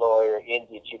doctor, lawyer,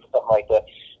 Indian chief, or something like that.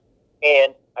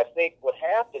 And I think what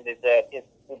happened is that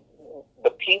the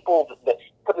people,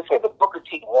 put this way, the Booker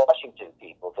T. Washington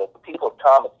people, the people of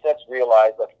common sense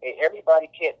realized that, hey, everybody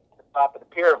can't get to the top of the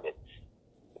pyramid.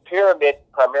 The pyramid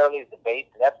primarily is the base,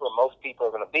 and that's where most people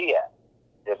are going to be at.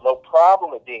 There's no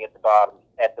problem with being at the bottom,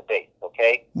 at the base,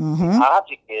 okay? Mm-hmm. The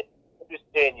object is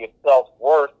understand your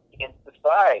self-worth in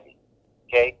society,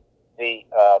 okay?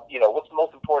 What's the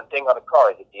most important thing on a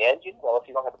car? Is it the engine? Well, if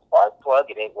you don't have a spark plug,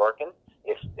 it ain't working.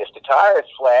 If the tire is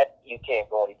flat, you can't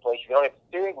go any place. If you don't have a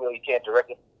steering wheel, you can't direct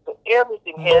it. So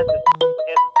everything has its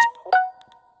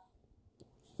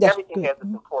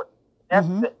importance.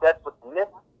 That's what's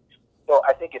missing. So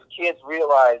I think if kids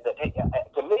realize that, hey,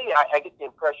 to me, I get the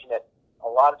impression that a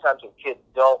lot of times when kids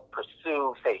don't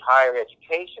pursue, say, higher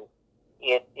education,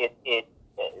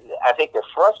 I think they're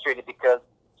frustrated because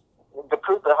the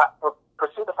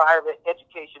pursuit of higher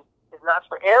education is not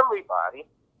for everybody.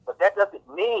 But that doesn't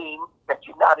mean that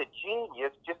you're not a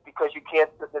genius just because you can't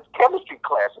sit in this chemistry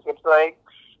class. I'm saying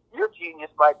your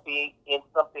genius might be in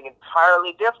something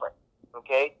entirely different,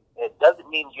 okay? It doesn't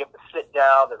mean you have to sit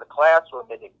down in the classroom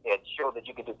and show that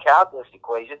you can do calculus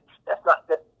equations.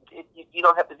 You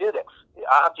don't have to do that. The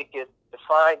object is to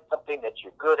find something that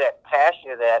you're good at,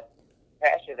 passionate at,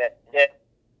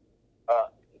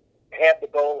 have the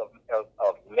goal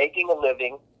of making a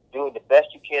living doing the best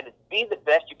you can and be the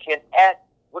best you can at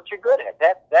what you're good at.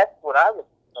 That's what I would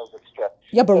stress.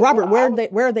 Yeah, but Robert,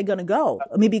 where are they going to go?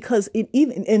 I mean, because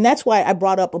and that's why I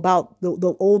brought up about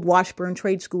the old Washburn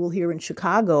Trade School here in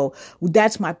Chicago.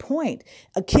 That's my point.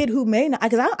 A kid who may not,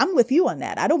 because I'm with you on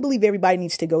that. I don't believe everybody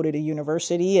needs to go to the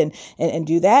university and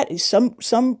do that.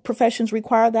 Some professions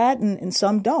require that and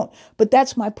some don't. But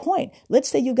that's my point. Let's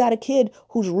say you got a kid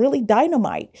who's really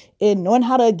dynamite in knowing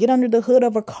how to get under the hood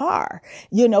of a car.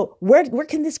 You know, where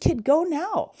can this kid go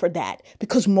now for that?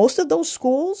 Because most of those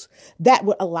schools that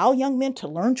would allow young men to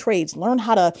learn trades, learn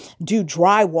how to do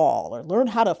drywall or learn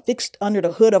how to fix under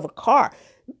the hood of a car.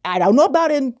 I don't know about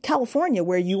in California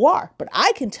where you are, but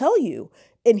I can tell you,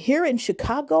 and here in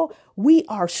Chicago, we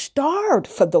are starved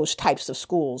for those types of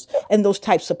schools and those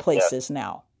types of places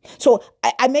now. So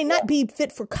I may not be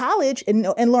fit for college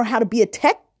and learn how to be a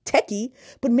techie,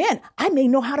 but man, I may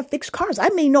know how to fix cars. I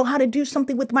may know how to do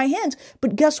something with my hands,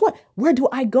 but guess what? Where do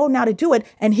I go now to do it?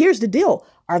 And here's the deal.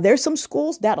 Are there some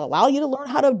schools that allow you to learn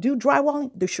how to do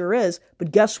drywalling? There sure is.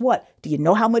 But guess what? Do you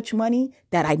know how much money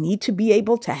that I need to be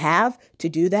able to have to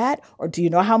do that? Or do you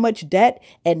know how much debt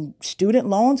and student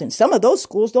loans? And some of those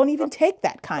schools don't even take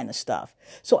that kind of stuff.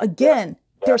 So again,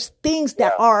 there's things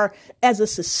that are, as a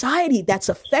society, that's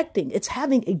affecting. It's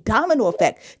having a domino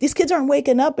effect. These kids aren't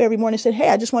waking up every morning and saying, hey,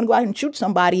 I just want to go out and shoot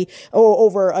somebody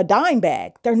over a dime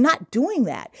bag. They're not doing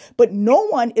that. But no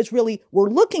one is really, we're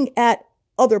looking at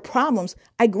other problems.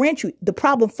 I grant you, the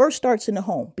problem first starts in the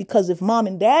home, because if mom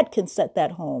and dad can set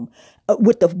that home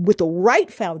with the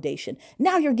right foundation,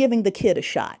 now you're giving the kid a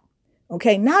shot.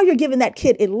 Okay, now you're giving that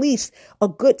kid at least a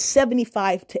good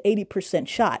 75 to 80%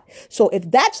 shot. So if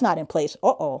that's not in place,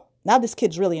 now this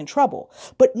kid's really in trouble.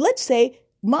 But let's say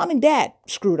mom and dad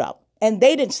screwed up and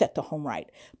they didn't set the home right.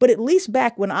 But at least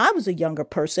back when I was a younger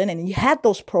person and you had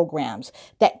those programs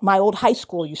that my old high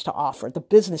school used to offer, the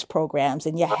business programs,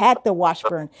 and you had the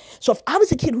Washburn. So if I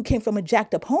was a kid who came from a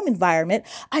jacked up home environment,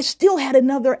 I still had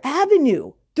another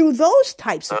avenue through those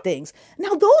types of things.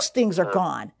 Now those things are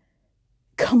gone.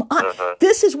 Come on.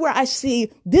 This is where I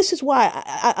see, this is why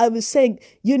I was saying,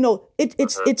 you know,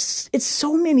 it's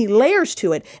so many layers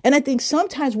to it. And I think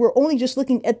sometimes we're only just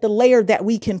looking at the layer that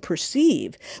we can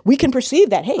perceive. We can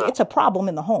perceive that, hey, it's a problem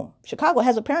in the home. Chicago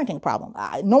has a parenting problem.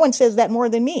 No one says that more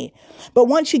than me. But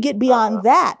once you get beyond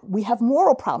that, we have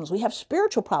moral problems. We have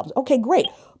spiritual problems. Okay, great.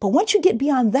 But once you get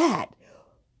beyond that,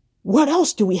 what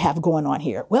else do we have going on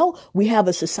here? Well, we have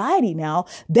a society now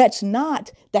that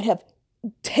have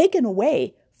taken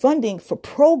away funding for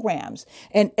programs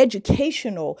and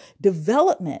educational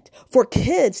development for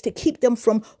kids to keep them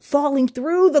from falling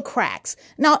through the cracks.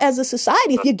 Now, as a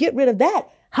society, if you get rid of that,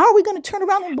 how are we going to turn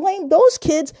around and blame those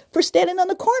kids for standing on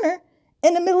the corner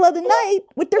in the middle of the night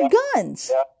with their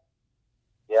guns?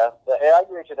 Yeah, I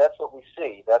agree with you. That's what we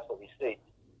see.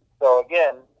 So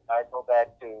again, I go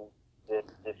back to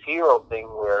this hero thing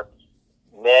where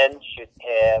men should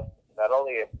have not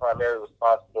only a primary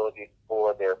responsibility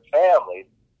for their families,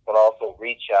 but also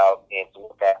reach out and to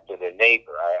look after their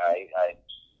neighbor.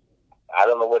 I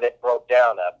don't know what it broke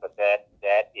down at, but that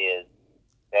is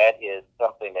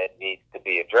something that needs to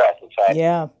be addressed. In fact,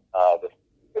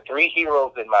 the three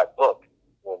heroes in my book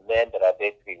were men that I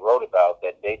basically wrote about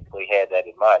that basically had that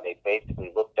in mind. They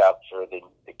basically looked out for the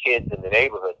kids in the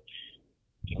neighborhood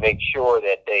to make sure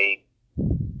that they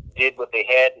did what they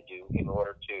had to do in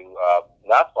order to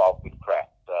not fall through the cracks.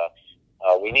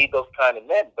 We need those kind of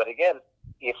men. But again,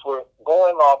 if we're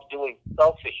going off doing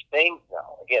selfish things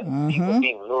now, again, people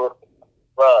being lured with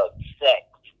drugs, sex,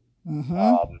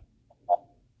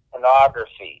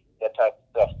 pornography, that type of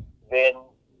stuff, then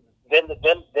the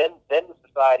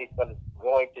society is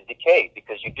going to decay,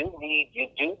 because you do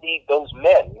need those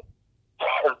men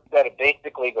that are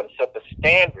basically going to set the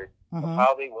standard of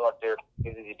how they want their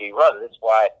community to be run. That's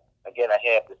why, again, I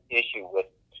have this issue with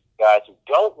guys who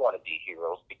don't want to be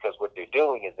heroes, because what they're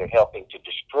doing is they're helping to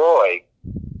destroy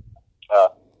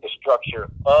the structure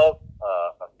of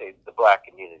say, the black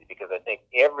community, because I think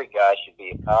every guy should be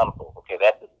accountable. Okay,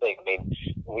 that's the thing. I mean,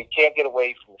 we can't get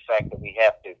away from the fact that we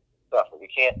have to suffer. We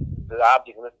can't,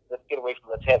 let's get away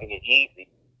from us having it easy.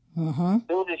 As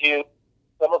soon as you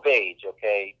come of age,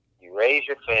 okay, you raise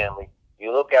your family,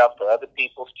 you look out for other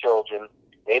people's children,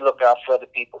 they look out for other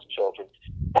people's children.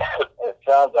 It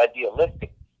sounds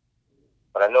idealistic,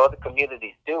 but I know other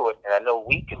communities do it, and I know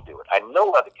we can do it. I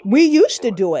know other communities We used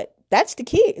to do it. That's the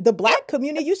key. The black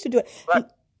community used to do it. Right.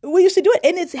 We used to do it,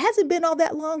 and it hasn't been all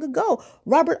that long ago.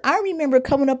 Robert, I remember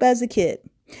coming up as a kid.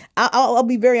 I'll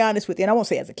be very honest with you, and I won't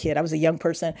say as a kid. I was a young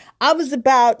person. I was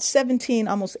about 17,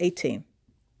 almost 18.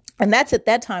 And that's at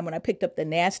that time when I picked up the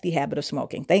nasty habit of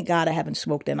smoking. Thank God I haven't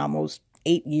smoked in almost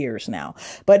 8 years now.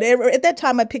 But at that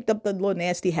time, I picked up the little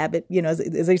nasty habit, as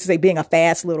they used to say, being a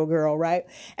fast little girl, right?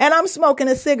 And I'm smoking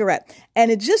a cigarette.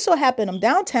 And it just so happened I'm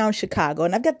downtown Chicago,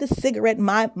 and I've got this cigarette in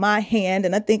my hand,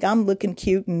 and I think I'm looking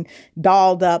cute and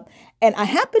dolled up. And I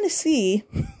happen to see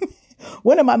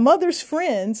one of my mother's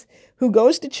friends who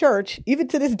goes to church, even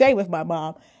to this day with my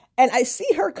mom. And I see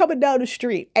her coming down the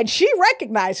street, and she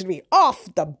recognized me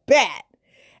off the bat.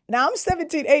 Now I'm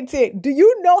 17, 18. Do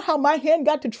you know how my hand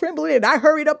got to trembling and I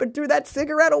hurried up and threw that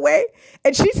cigarette away?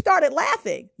 And she started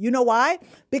laughing. You know why?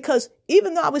 Because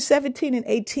even though I was 17 and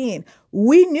 18,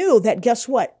 we knew that, guess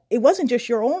what? It wasn't just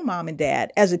your own mom and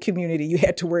dad as a community you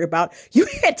had to worry about. You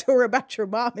had to worry about your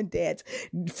mom and dad's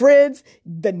friends,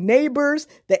 the neighbors,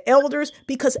 the elders,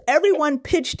 because everyone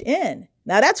pitched in.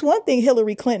 Now, that's one thing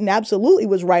Hillary Clinton absolutely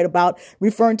was right about,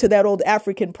 referring to that old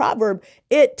African proverb.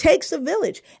 It takes a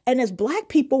village. And as Black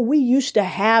people, we used to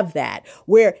have that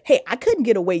where, hey, I couldn't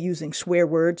get away using swear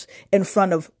words in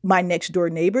front of my next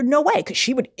door neighbor. No way, because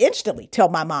she would instantly tell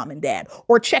my mom and dad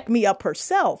or check me up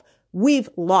herself. We've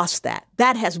lost that.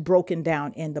 That has broken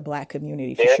down in the Black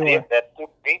community for sure.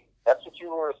 That's what you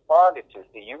were responding to.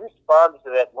 See, you responded to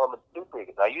that woman's super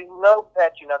ego. Now, you know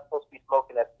that you're not supposed to be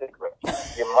smoking that cigarette.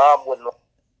 Your mom wouldn't.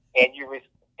 And here's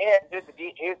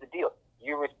the deal.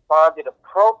 You responded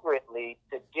appropriately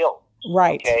to guilt.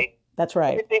 Right. Okay? That's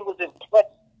right. Everything was in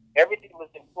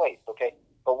place. Okay?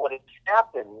 But what has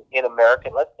happened in America,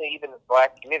 and let's say even in the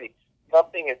Black community,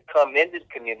 something has come into the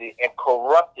community and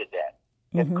corrupted that.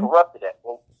 Well,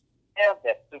 we have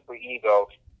that super ego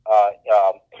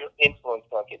influence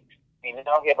on kids. We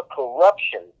now have a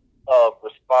corruption of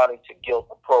responding to guilt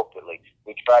appropriately.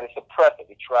 We try to suppress it.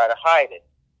 We try to hide it.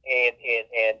 And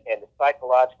the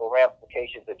psychological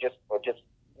ramifications are just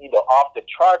off the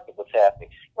charts of what's happening.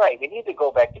 Right. We need to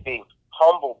go back to being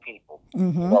humble people,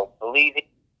 believing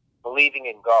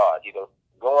in God,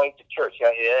 going to church.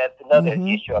 That's another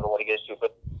issue I don't want to get into,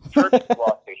 but church has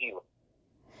lost their hero.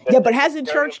 Yeah, but hasn't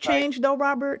church changed though,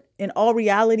 Robert? In all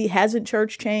reality, hasn't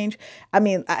church changed? I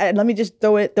mean, let me just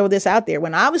throw this out there.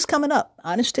 When I was coming up,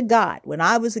 honest to God, when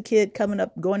I was a kid coming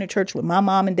up, going to church with my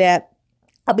mom and dad,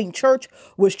 I mean, church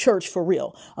was church for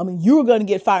real. I mean, you were going to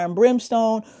get fire and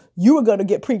brimstone. You were going to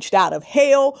get preached out of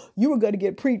hell. You were going to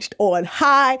get preached on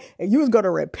high, and you was going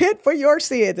to repent for your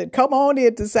sins and come on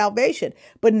into salvation.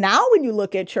 But now when you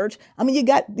look at church, I mean, you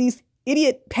got these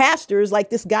idiot pastors like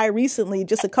this guy recently,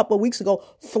 just a couple of weeks ago,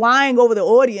 flying over the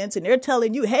audience, and they're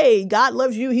telling you, hey, God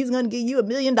loves you. He's going to give you $1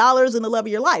 million in the love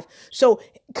of your life. So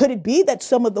could it be that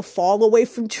some of the fall away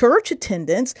from church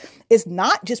attendance is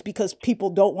not just because people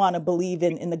don't want to believe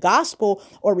in the gospel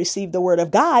or receive the word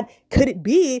of God? Could it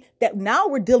be that now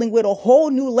we're dealing with a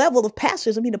whole new level of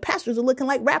pastors? I mean, the pastors are looking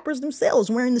like rappers themselves,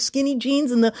 wearing the skinny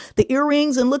jeans and the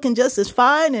earrings and looking just as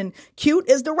fine and cute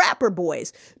as the rapper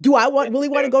boys. Do I really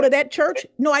want to go to that church?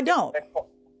 No, I don't.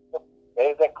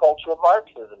 There's that cultural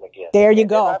Marxism again. There you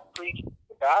go. They're not preaching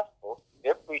the gospel.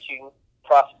 They're preaching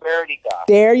prosperity gospel.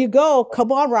 There you go.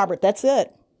 Come on, Robert. That's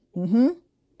it. Mm-hmm.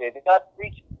 They're not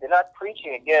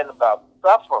preaching again about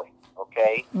suffering.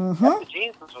 Okay, mm-hmm. That's what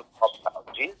Jesus was talking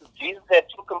about. Jesus had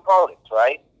two components,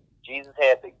 right? Jesus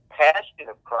had the passion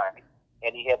of Christ,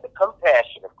 and he had the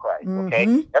compassion of Christ. Okay,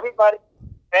 mm-hmm. Everybody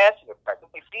passion of Christ.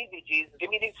 Okay, feed me, Jesus. Give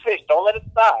me these fish. Don't let it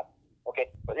stop. Okay,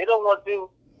 but they don't want to do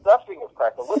suffering of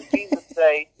Christ. So what did Jesus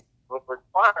say was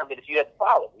requirement if you had to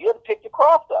follow him? You had to pick your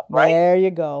cross up, right? There you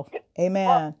go.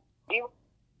 Amen.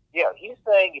 He's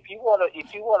saying if you want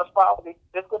to follow me,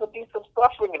 there's going to be some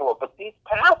suffering in the world. But these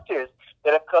pastors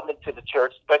that have come into the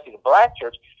church, especially the Black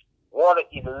church, want to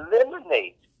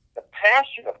eliminate the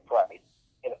passion of Christ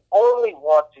and only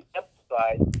want to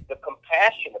emphasize the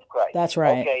compassion of Christ. That's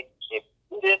right. Okay, if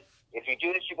you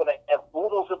do this, you're going to have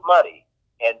oodles of money.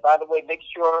 And by the way, make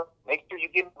sure you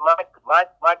give me my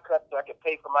cut so I can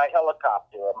pay for my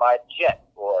helicopter or my jet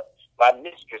or my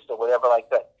mistress or whatever like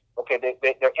that. Okay,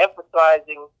 they're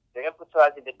emphasizing the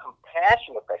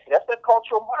compassion of Christ. That's the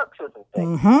cultural Marxism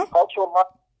thing. Mm-hmm. Cultural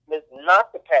Marxism is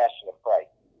not the passion of Christ.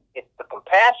 It's the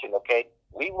compassion. Okay,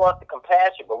 we want the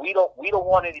compassion, but we don't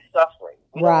want any suffering.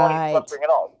 We don't want any suffering at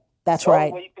all. That's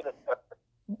right.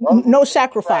 No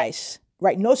sacrifice.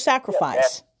 Right. No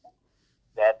sacrifice.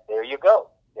 There you go.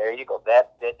 That's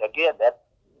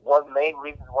one of the main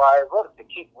reasons why I wrote it, to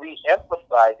keep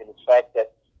re-emphasizing the fact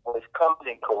that what has come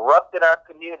and corrupted our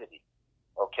community,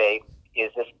 okay,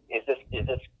 is this,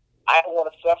 I don't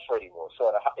want to suffer anymore.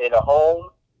 So in a home,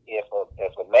 if a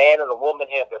man and a woman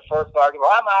have their first argument,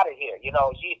 well, I'm out of here.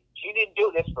 She didn't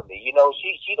do this for me.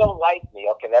 She don't like me.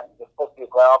 Okay, that's supposed to be a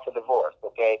ground for divorce,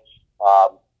 okay?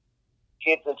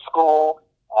 Kids in school,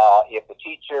 If the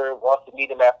teacher wants to meet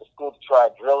him after school to try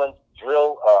and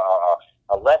drill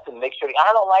a lesson, make sure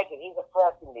I don't like it. He's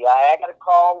oppressing me. I got to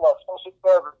call social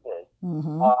services.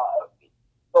 Mm-hmm.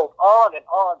 Goes on and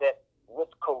on. That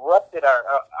what's corrupted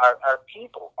our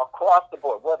people across the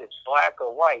board, whether it's black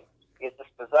or white, is this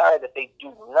desire that they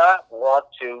do not want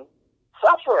to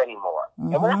suffer anymore.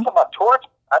 Mm-hmm. And we're not talking about torture.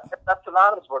 That's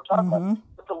synonymous. We're talking about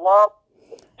it's a long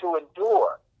to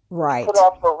endure. Right. Put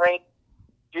off for rain.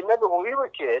 Do you remember when we were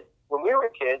kids? Well,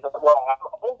 I'm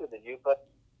older than you, but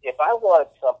if I wanted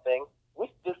something, we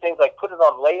used to do things like put it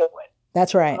on layaway.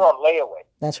 That's right. Put it on layaway.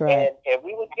 That's right. And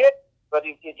we would get, but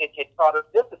it taught us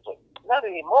discipline. Not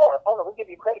anymore. Oh no, we give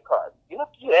you a credit card. You don't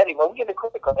have to do that anymore. We give you a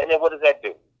credit card, and then what does that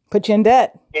do? Put you in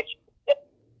debt.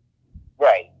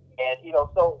 Right. And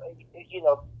so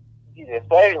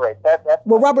anyway, that's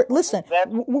well, Robert, listen,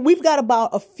 we've got about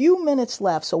a few minutes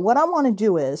left. So what I want to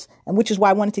do is, and which is why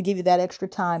I wanted to give you that extra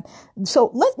time.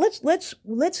 So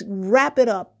let's wrap it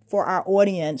up for our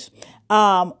audience.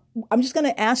 I'm just going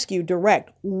to ask you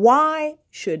direct. Why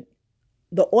should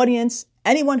the audience,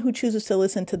 anyone who chooses to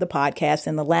listen to the podcast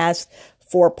in the last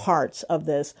 4 parts of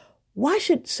this, why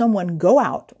should someone go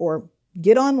out or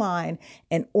get online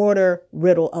and order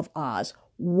Riddle of Oz?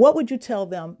 What would you tell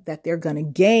them that they're going to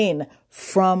gain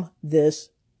from this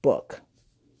book?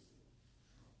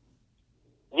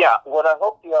 Yeah, what I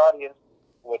hope the audience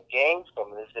would gain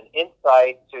from this is an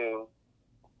insight to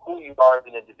who you are as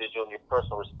an individual and your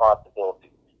personal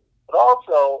responsibility. But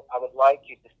also, I would like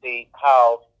you to see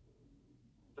how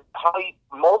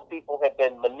most people have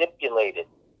been manipulated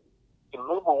to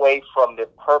move away from their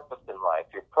purpose in life.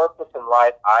 Your purpose in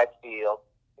life, I feel,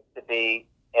 is to be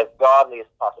as godly as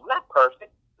possible. Not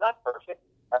perfect.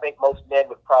 I think most men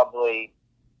would probably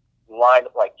line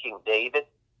up like King David.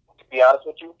 To be honest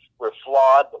with you, we're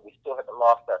flawed, but we still haven't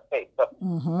lost our faith. But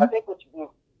I think what you do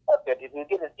is we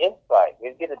get an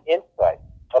insight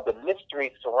of the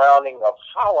mystery surrounding of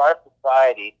how our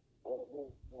society,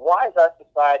 why is our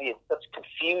society in such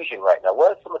confusion right now?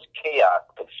 Why is so much chaos,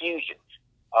 confusion?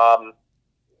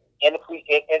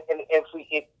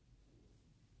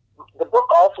 The book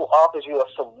also offers you a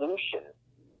solution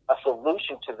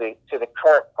to the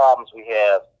current problems we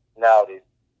have nowadays.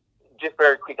 Just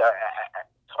very quick,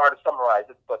 it's hard to summarize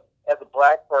it, but as a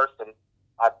black person,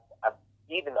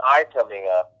 even I coming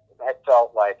up, I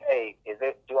felt like, hey,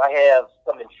 do I have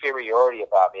some inferiority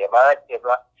about me? Am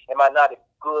I not as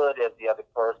good as the other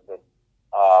person?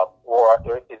 Or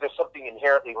is there something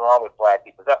inherently wrong with black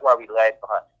people? Is that why we lag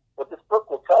behind? What this book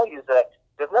will tell you is that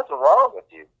there's nothing wrong with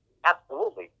you.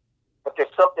 Absolutely. But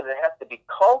there's something that has to be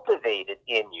cultivated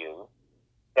in you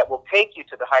that will take you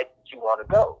to the heights that you want to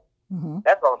go. Mm-hmm.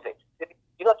 That's all I'm saying.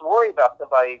 You don't have to worry about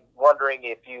somebody wondering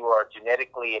if you are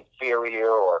genetically inferior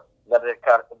or none of that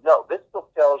kind of thing. No, this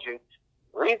book tells you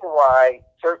the reason why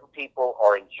certain people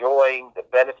are enjoying the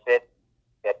benefit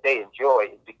that they enjoy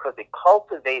is because they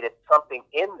cultivated something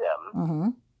in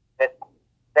them that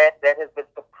has been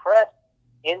suppressed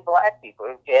in black people.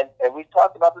 And we've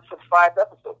talked about this for 5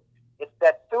 episodes. It's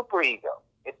that superego.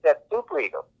 If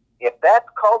that's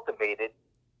cultivated,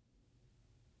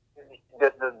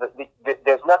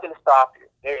 there's nothing to stop you.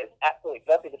 There is absolutely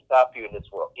nothing to stop you in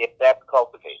this world if that's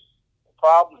cultivated. The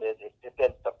problem is it's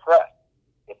been suppressed.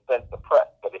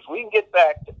 But if we can get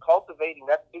back to cultivating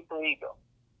that superego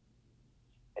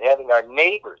and having our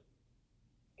neighbors,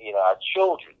 our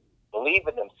children, believe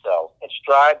in themselves and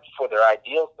strive for their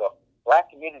ideal self,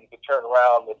 black community could turn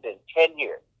around within 10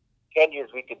 years. 10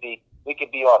 years we could be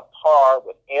on par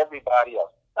with everybody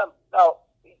else. Now,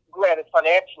 granted,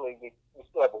 financially we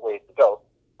still have a ways to go,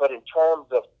 but in terms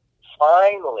of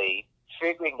finally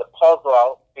figuring the puzzle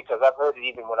out, because I've heard it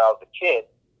even when I was a kid,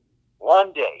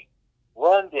 one day,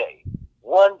 well,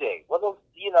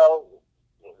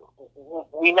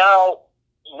 we now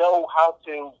know how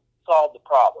to solve the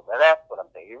problem, and that's what I'm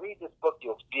saying. You read this book,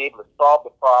 you'll be able to solve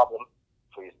the problem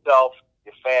for yourself,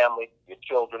 your family, your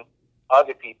children,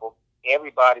 other people.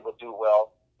 Everybody will do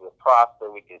well. We'll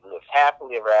prosper. We can live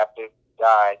happily ever after,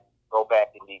 die, go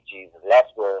back and meet Jesus.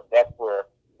 That's where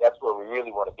we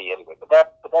really want to be anyway. But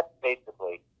that's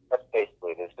basically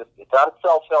this. It's not a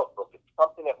self-help book. It's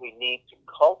something that we need to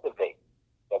cultivate,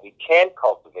 that we can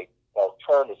cultivate, that will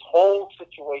turn this whole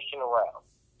situation around.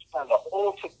 Turn the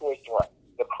whole situation around.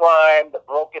 The crime, the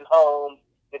broken homes,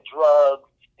 the drugs,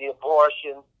 the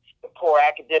abortions, the poor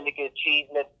academic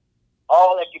achievement,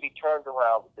 all that can be turned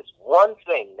around with this one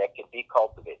thing that can be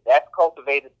cultivated. That's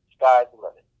cultivated, the sky's the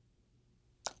limit.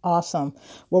 Awesome.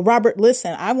 Well, Robert,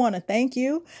 listen, I want to thank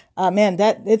you. Man,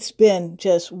 it's been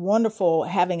just wonderful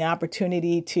having an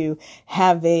opportunity to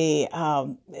have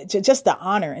just the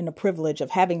honor and the privilege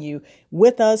of having you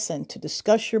with us and to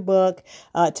discuss your book,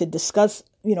 to discuss,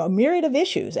 a myriad of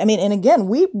issues. I mean, and again,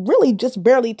 we really just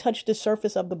barely touched the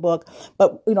surface of the book,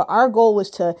 but, our goal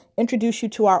was to introduce you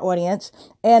to our audience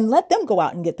and let them go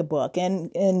out and get the book.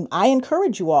 And I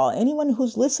encourage you all, anyone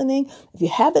who's listening, if you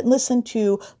haven't listened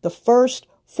to the first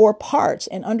 4 parts,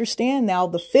 and understand now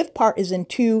the 5th part is in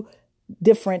 2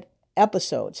 different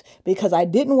episodes, because I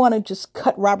didn't want to just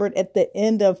cut Robert at the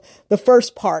end of the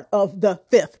first part of the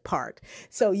 5th part.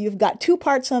 So you've got 2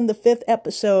 parts on the 5th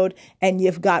episode, and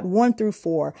you've got 1 through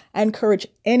 4. I encourage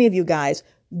any of you guys,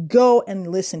 go and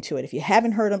listen to it. If you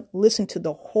haven't heard them, listen to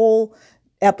the whole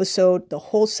episode, the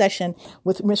whole session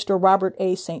with Mr. Robert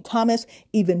A. St. Thomas.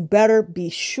 Even better, be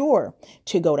sure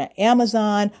to go to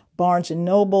Amazon, Barnes &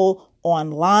 Noble,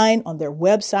 online on their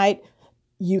website.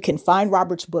 You can find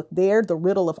Robert's book there, The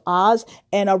Riddle of Oz.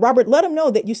 And Robert, let them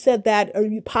know that you said that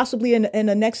possibly in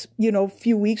the next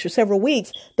few weeks or several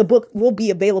weeks, the book will be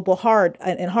available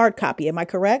in hard copy. Am I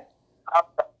correct?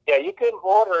 Yeah, you can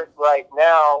order it right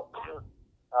now.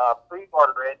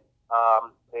 Pre-order it.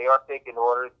 They are taking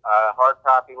orders. Hard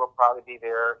copy will probably be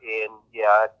there in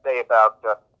I'd say about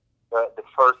the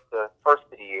first of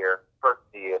the year.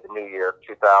 The new year,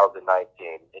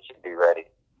 2019. It should be ready.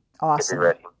 Awesome. Should be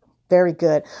ready. Very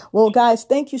good. Well, guys,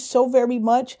 thank you so very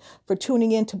much for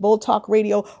tuning in to Bold Talk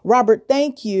Radio. Robert,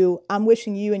 thank you. I'm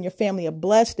wishing you and your family a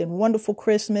blessed and wonderful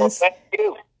Christmas. Well, thank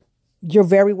you. You're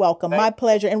very welcome. My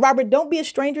pleasure. And Robert, don't be a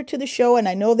stranger to the show. And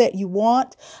I know that we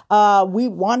want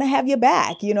to have you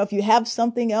back. If you have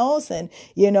something else, and,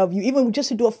 if you even just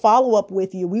to do a follow-up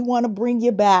with you, we want to bring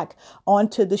you back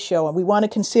onto the show. And we want to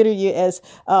consider you as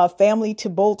family to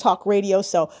Bold Talk Radio.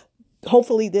 So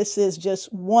hopefully this is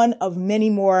just one of many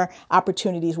more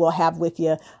opportunities we'll have with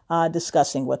you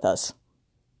discussing with us.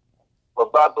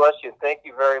 Well, God bless you. Thank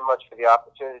you very much for the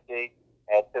opportunity.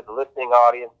 And to the listening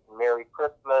audience, Merry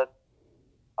Christmas.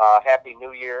 Happy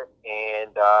New Year, and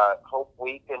hope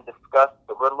we can discuss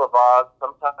The Riddle of Oz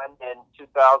sometime in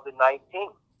 2019.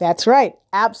 That's right.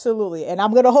 Absolutely. And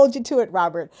I'm going to hold you to it,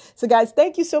 Robert. So guys,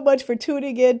 thank you so much for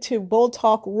tuning in to Bold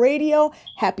Talk Radio.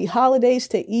 Happy holidays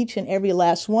to each and every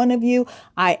last one of you.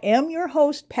 I am your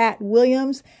host, Pat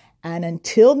Williams. And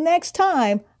until next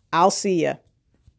time, I'll see you.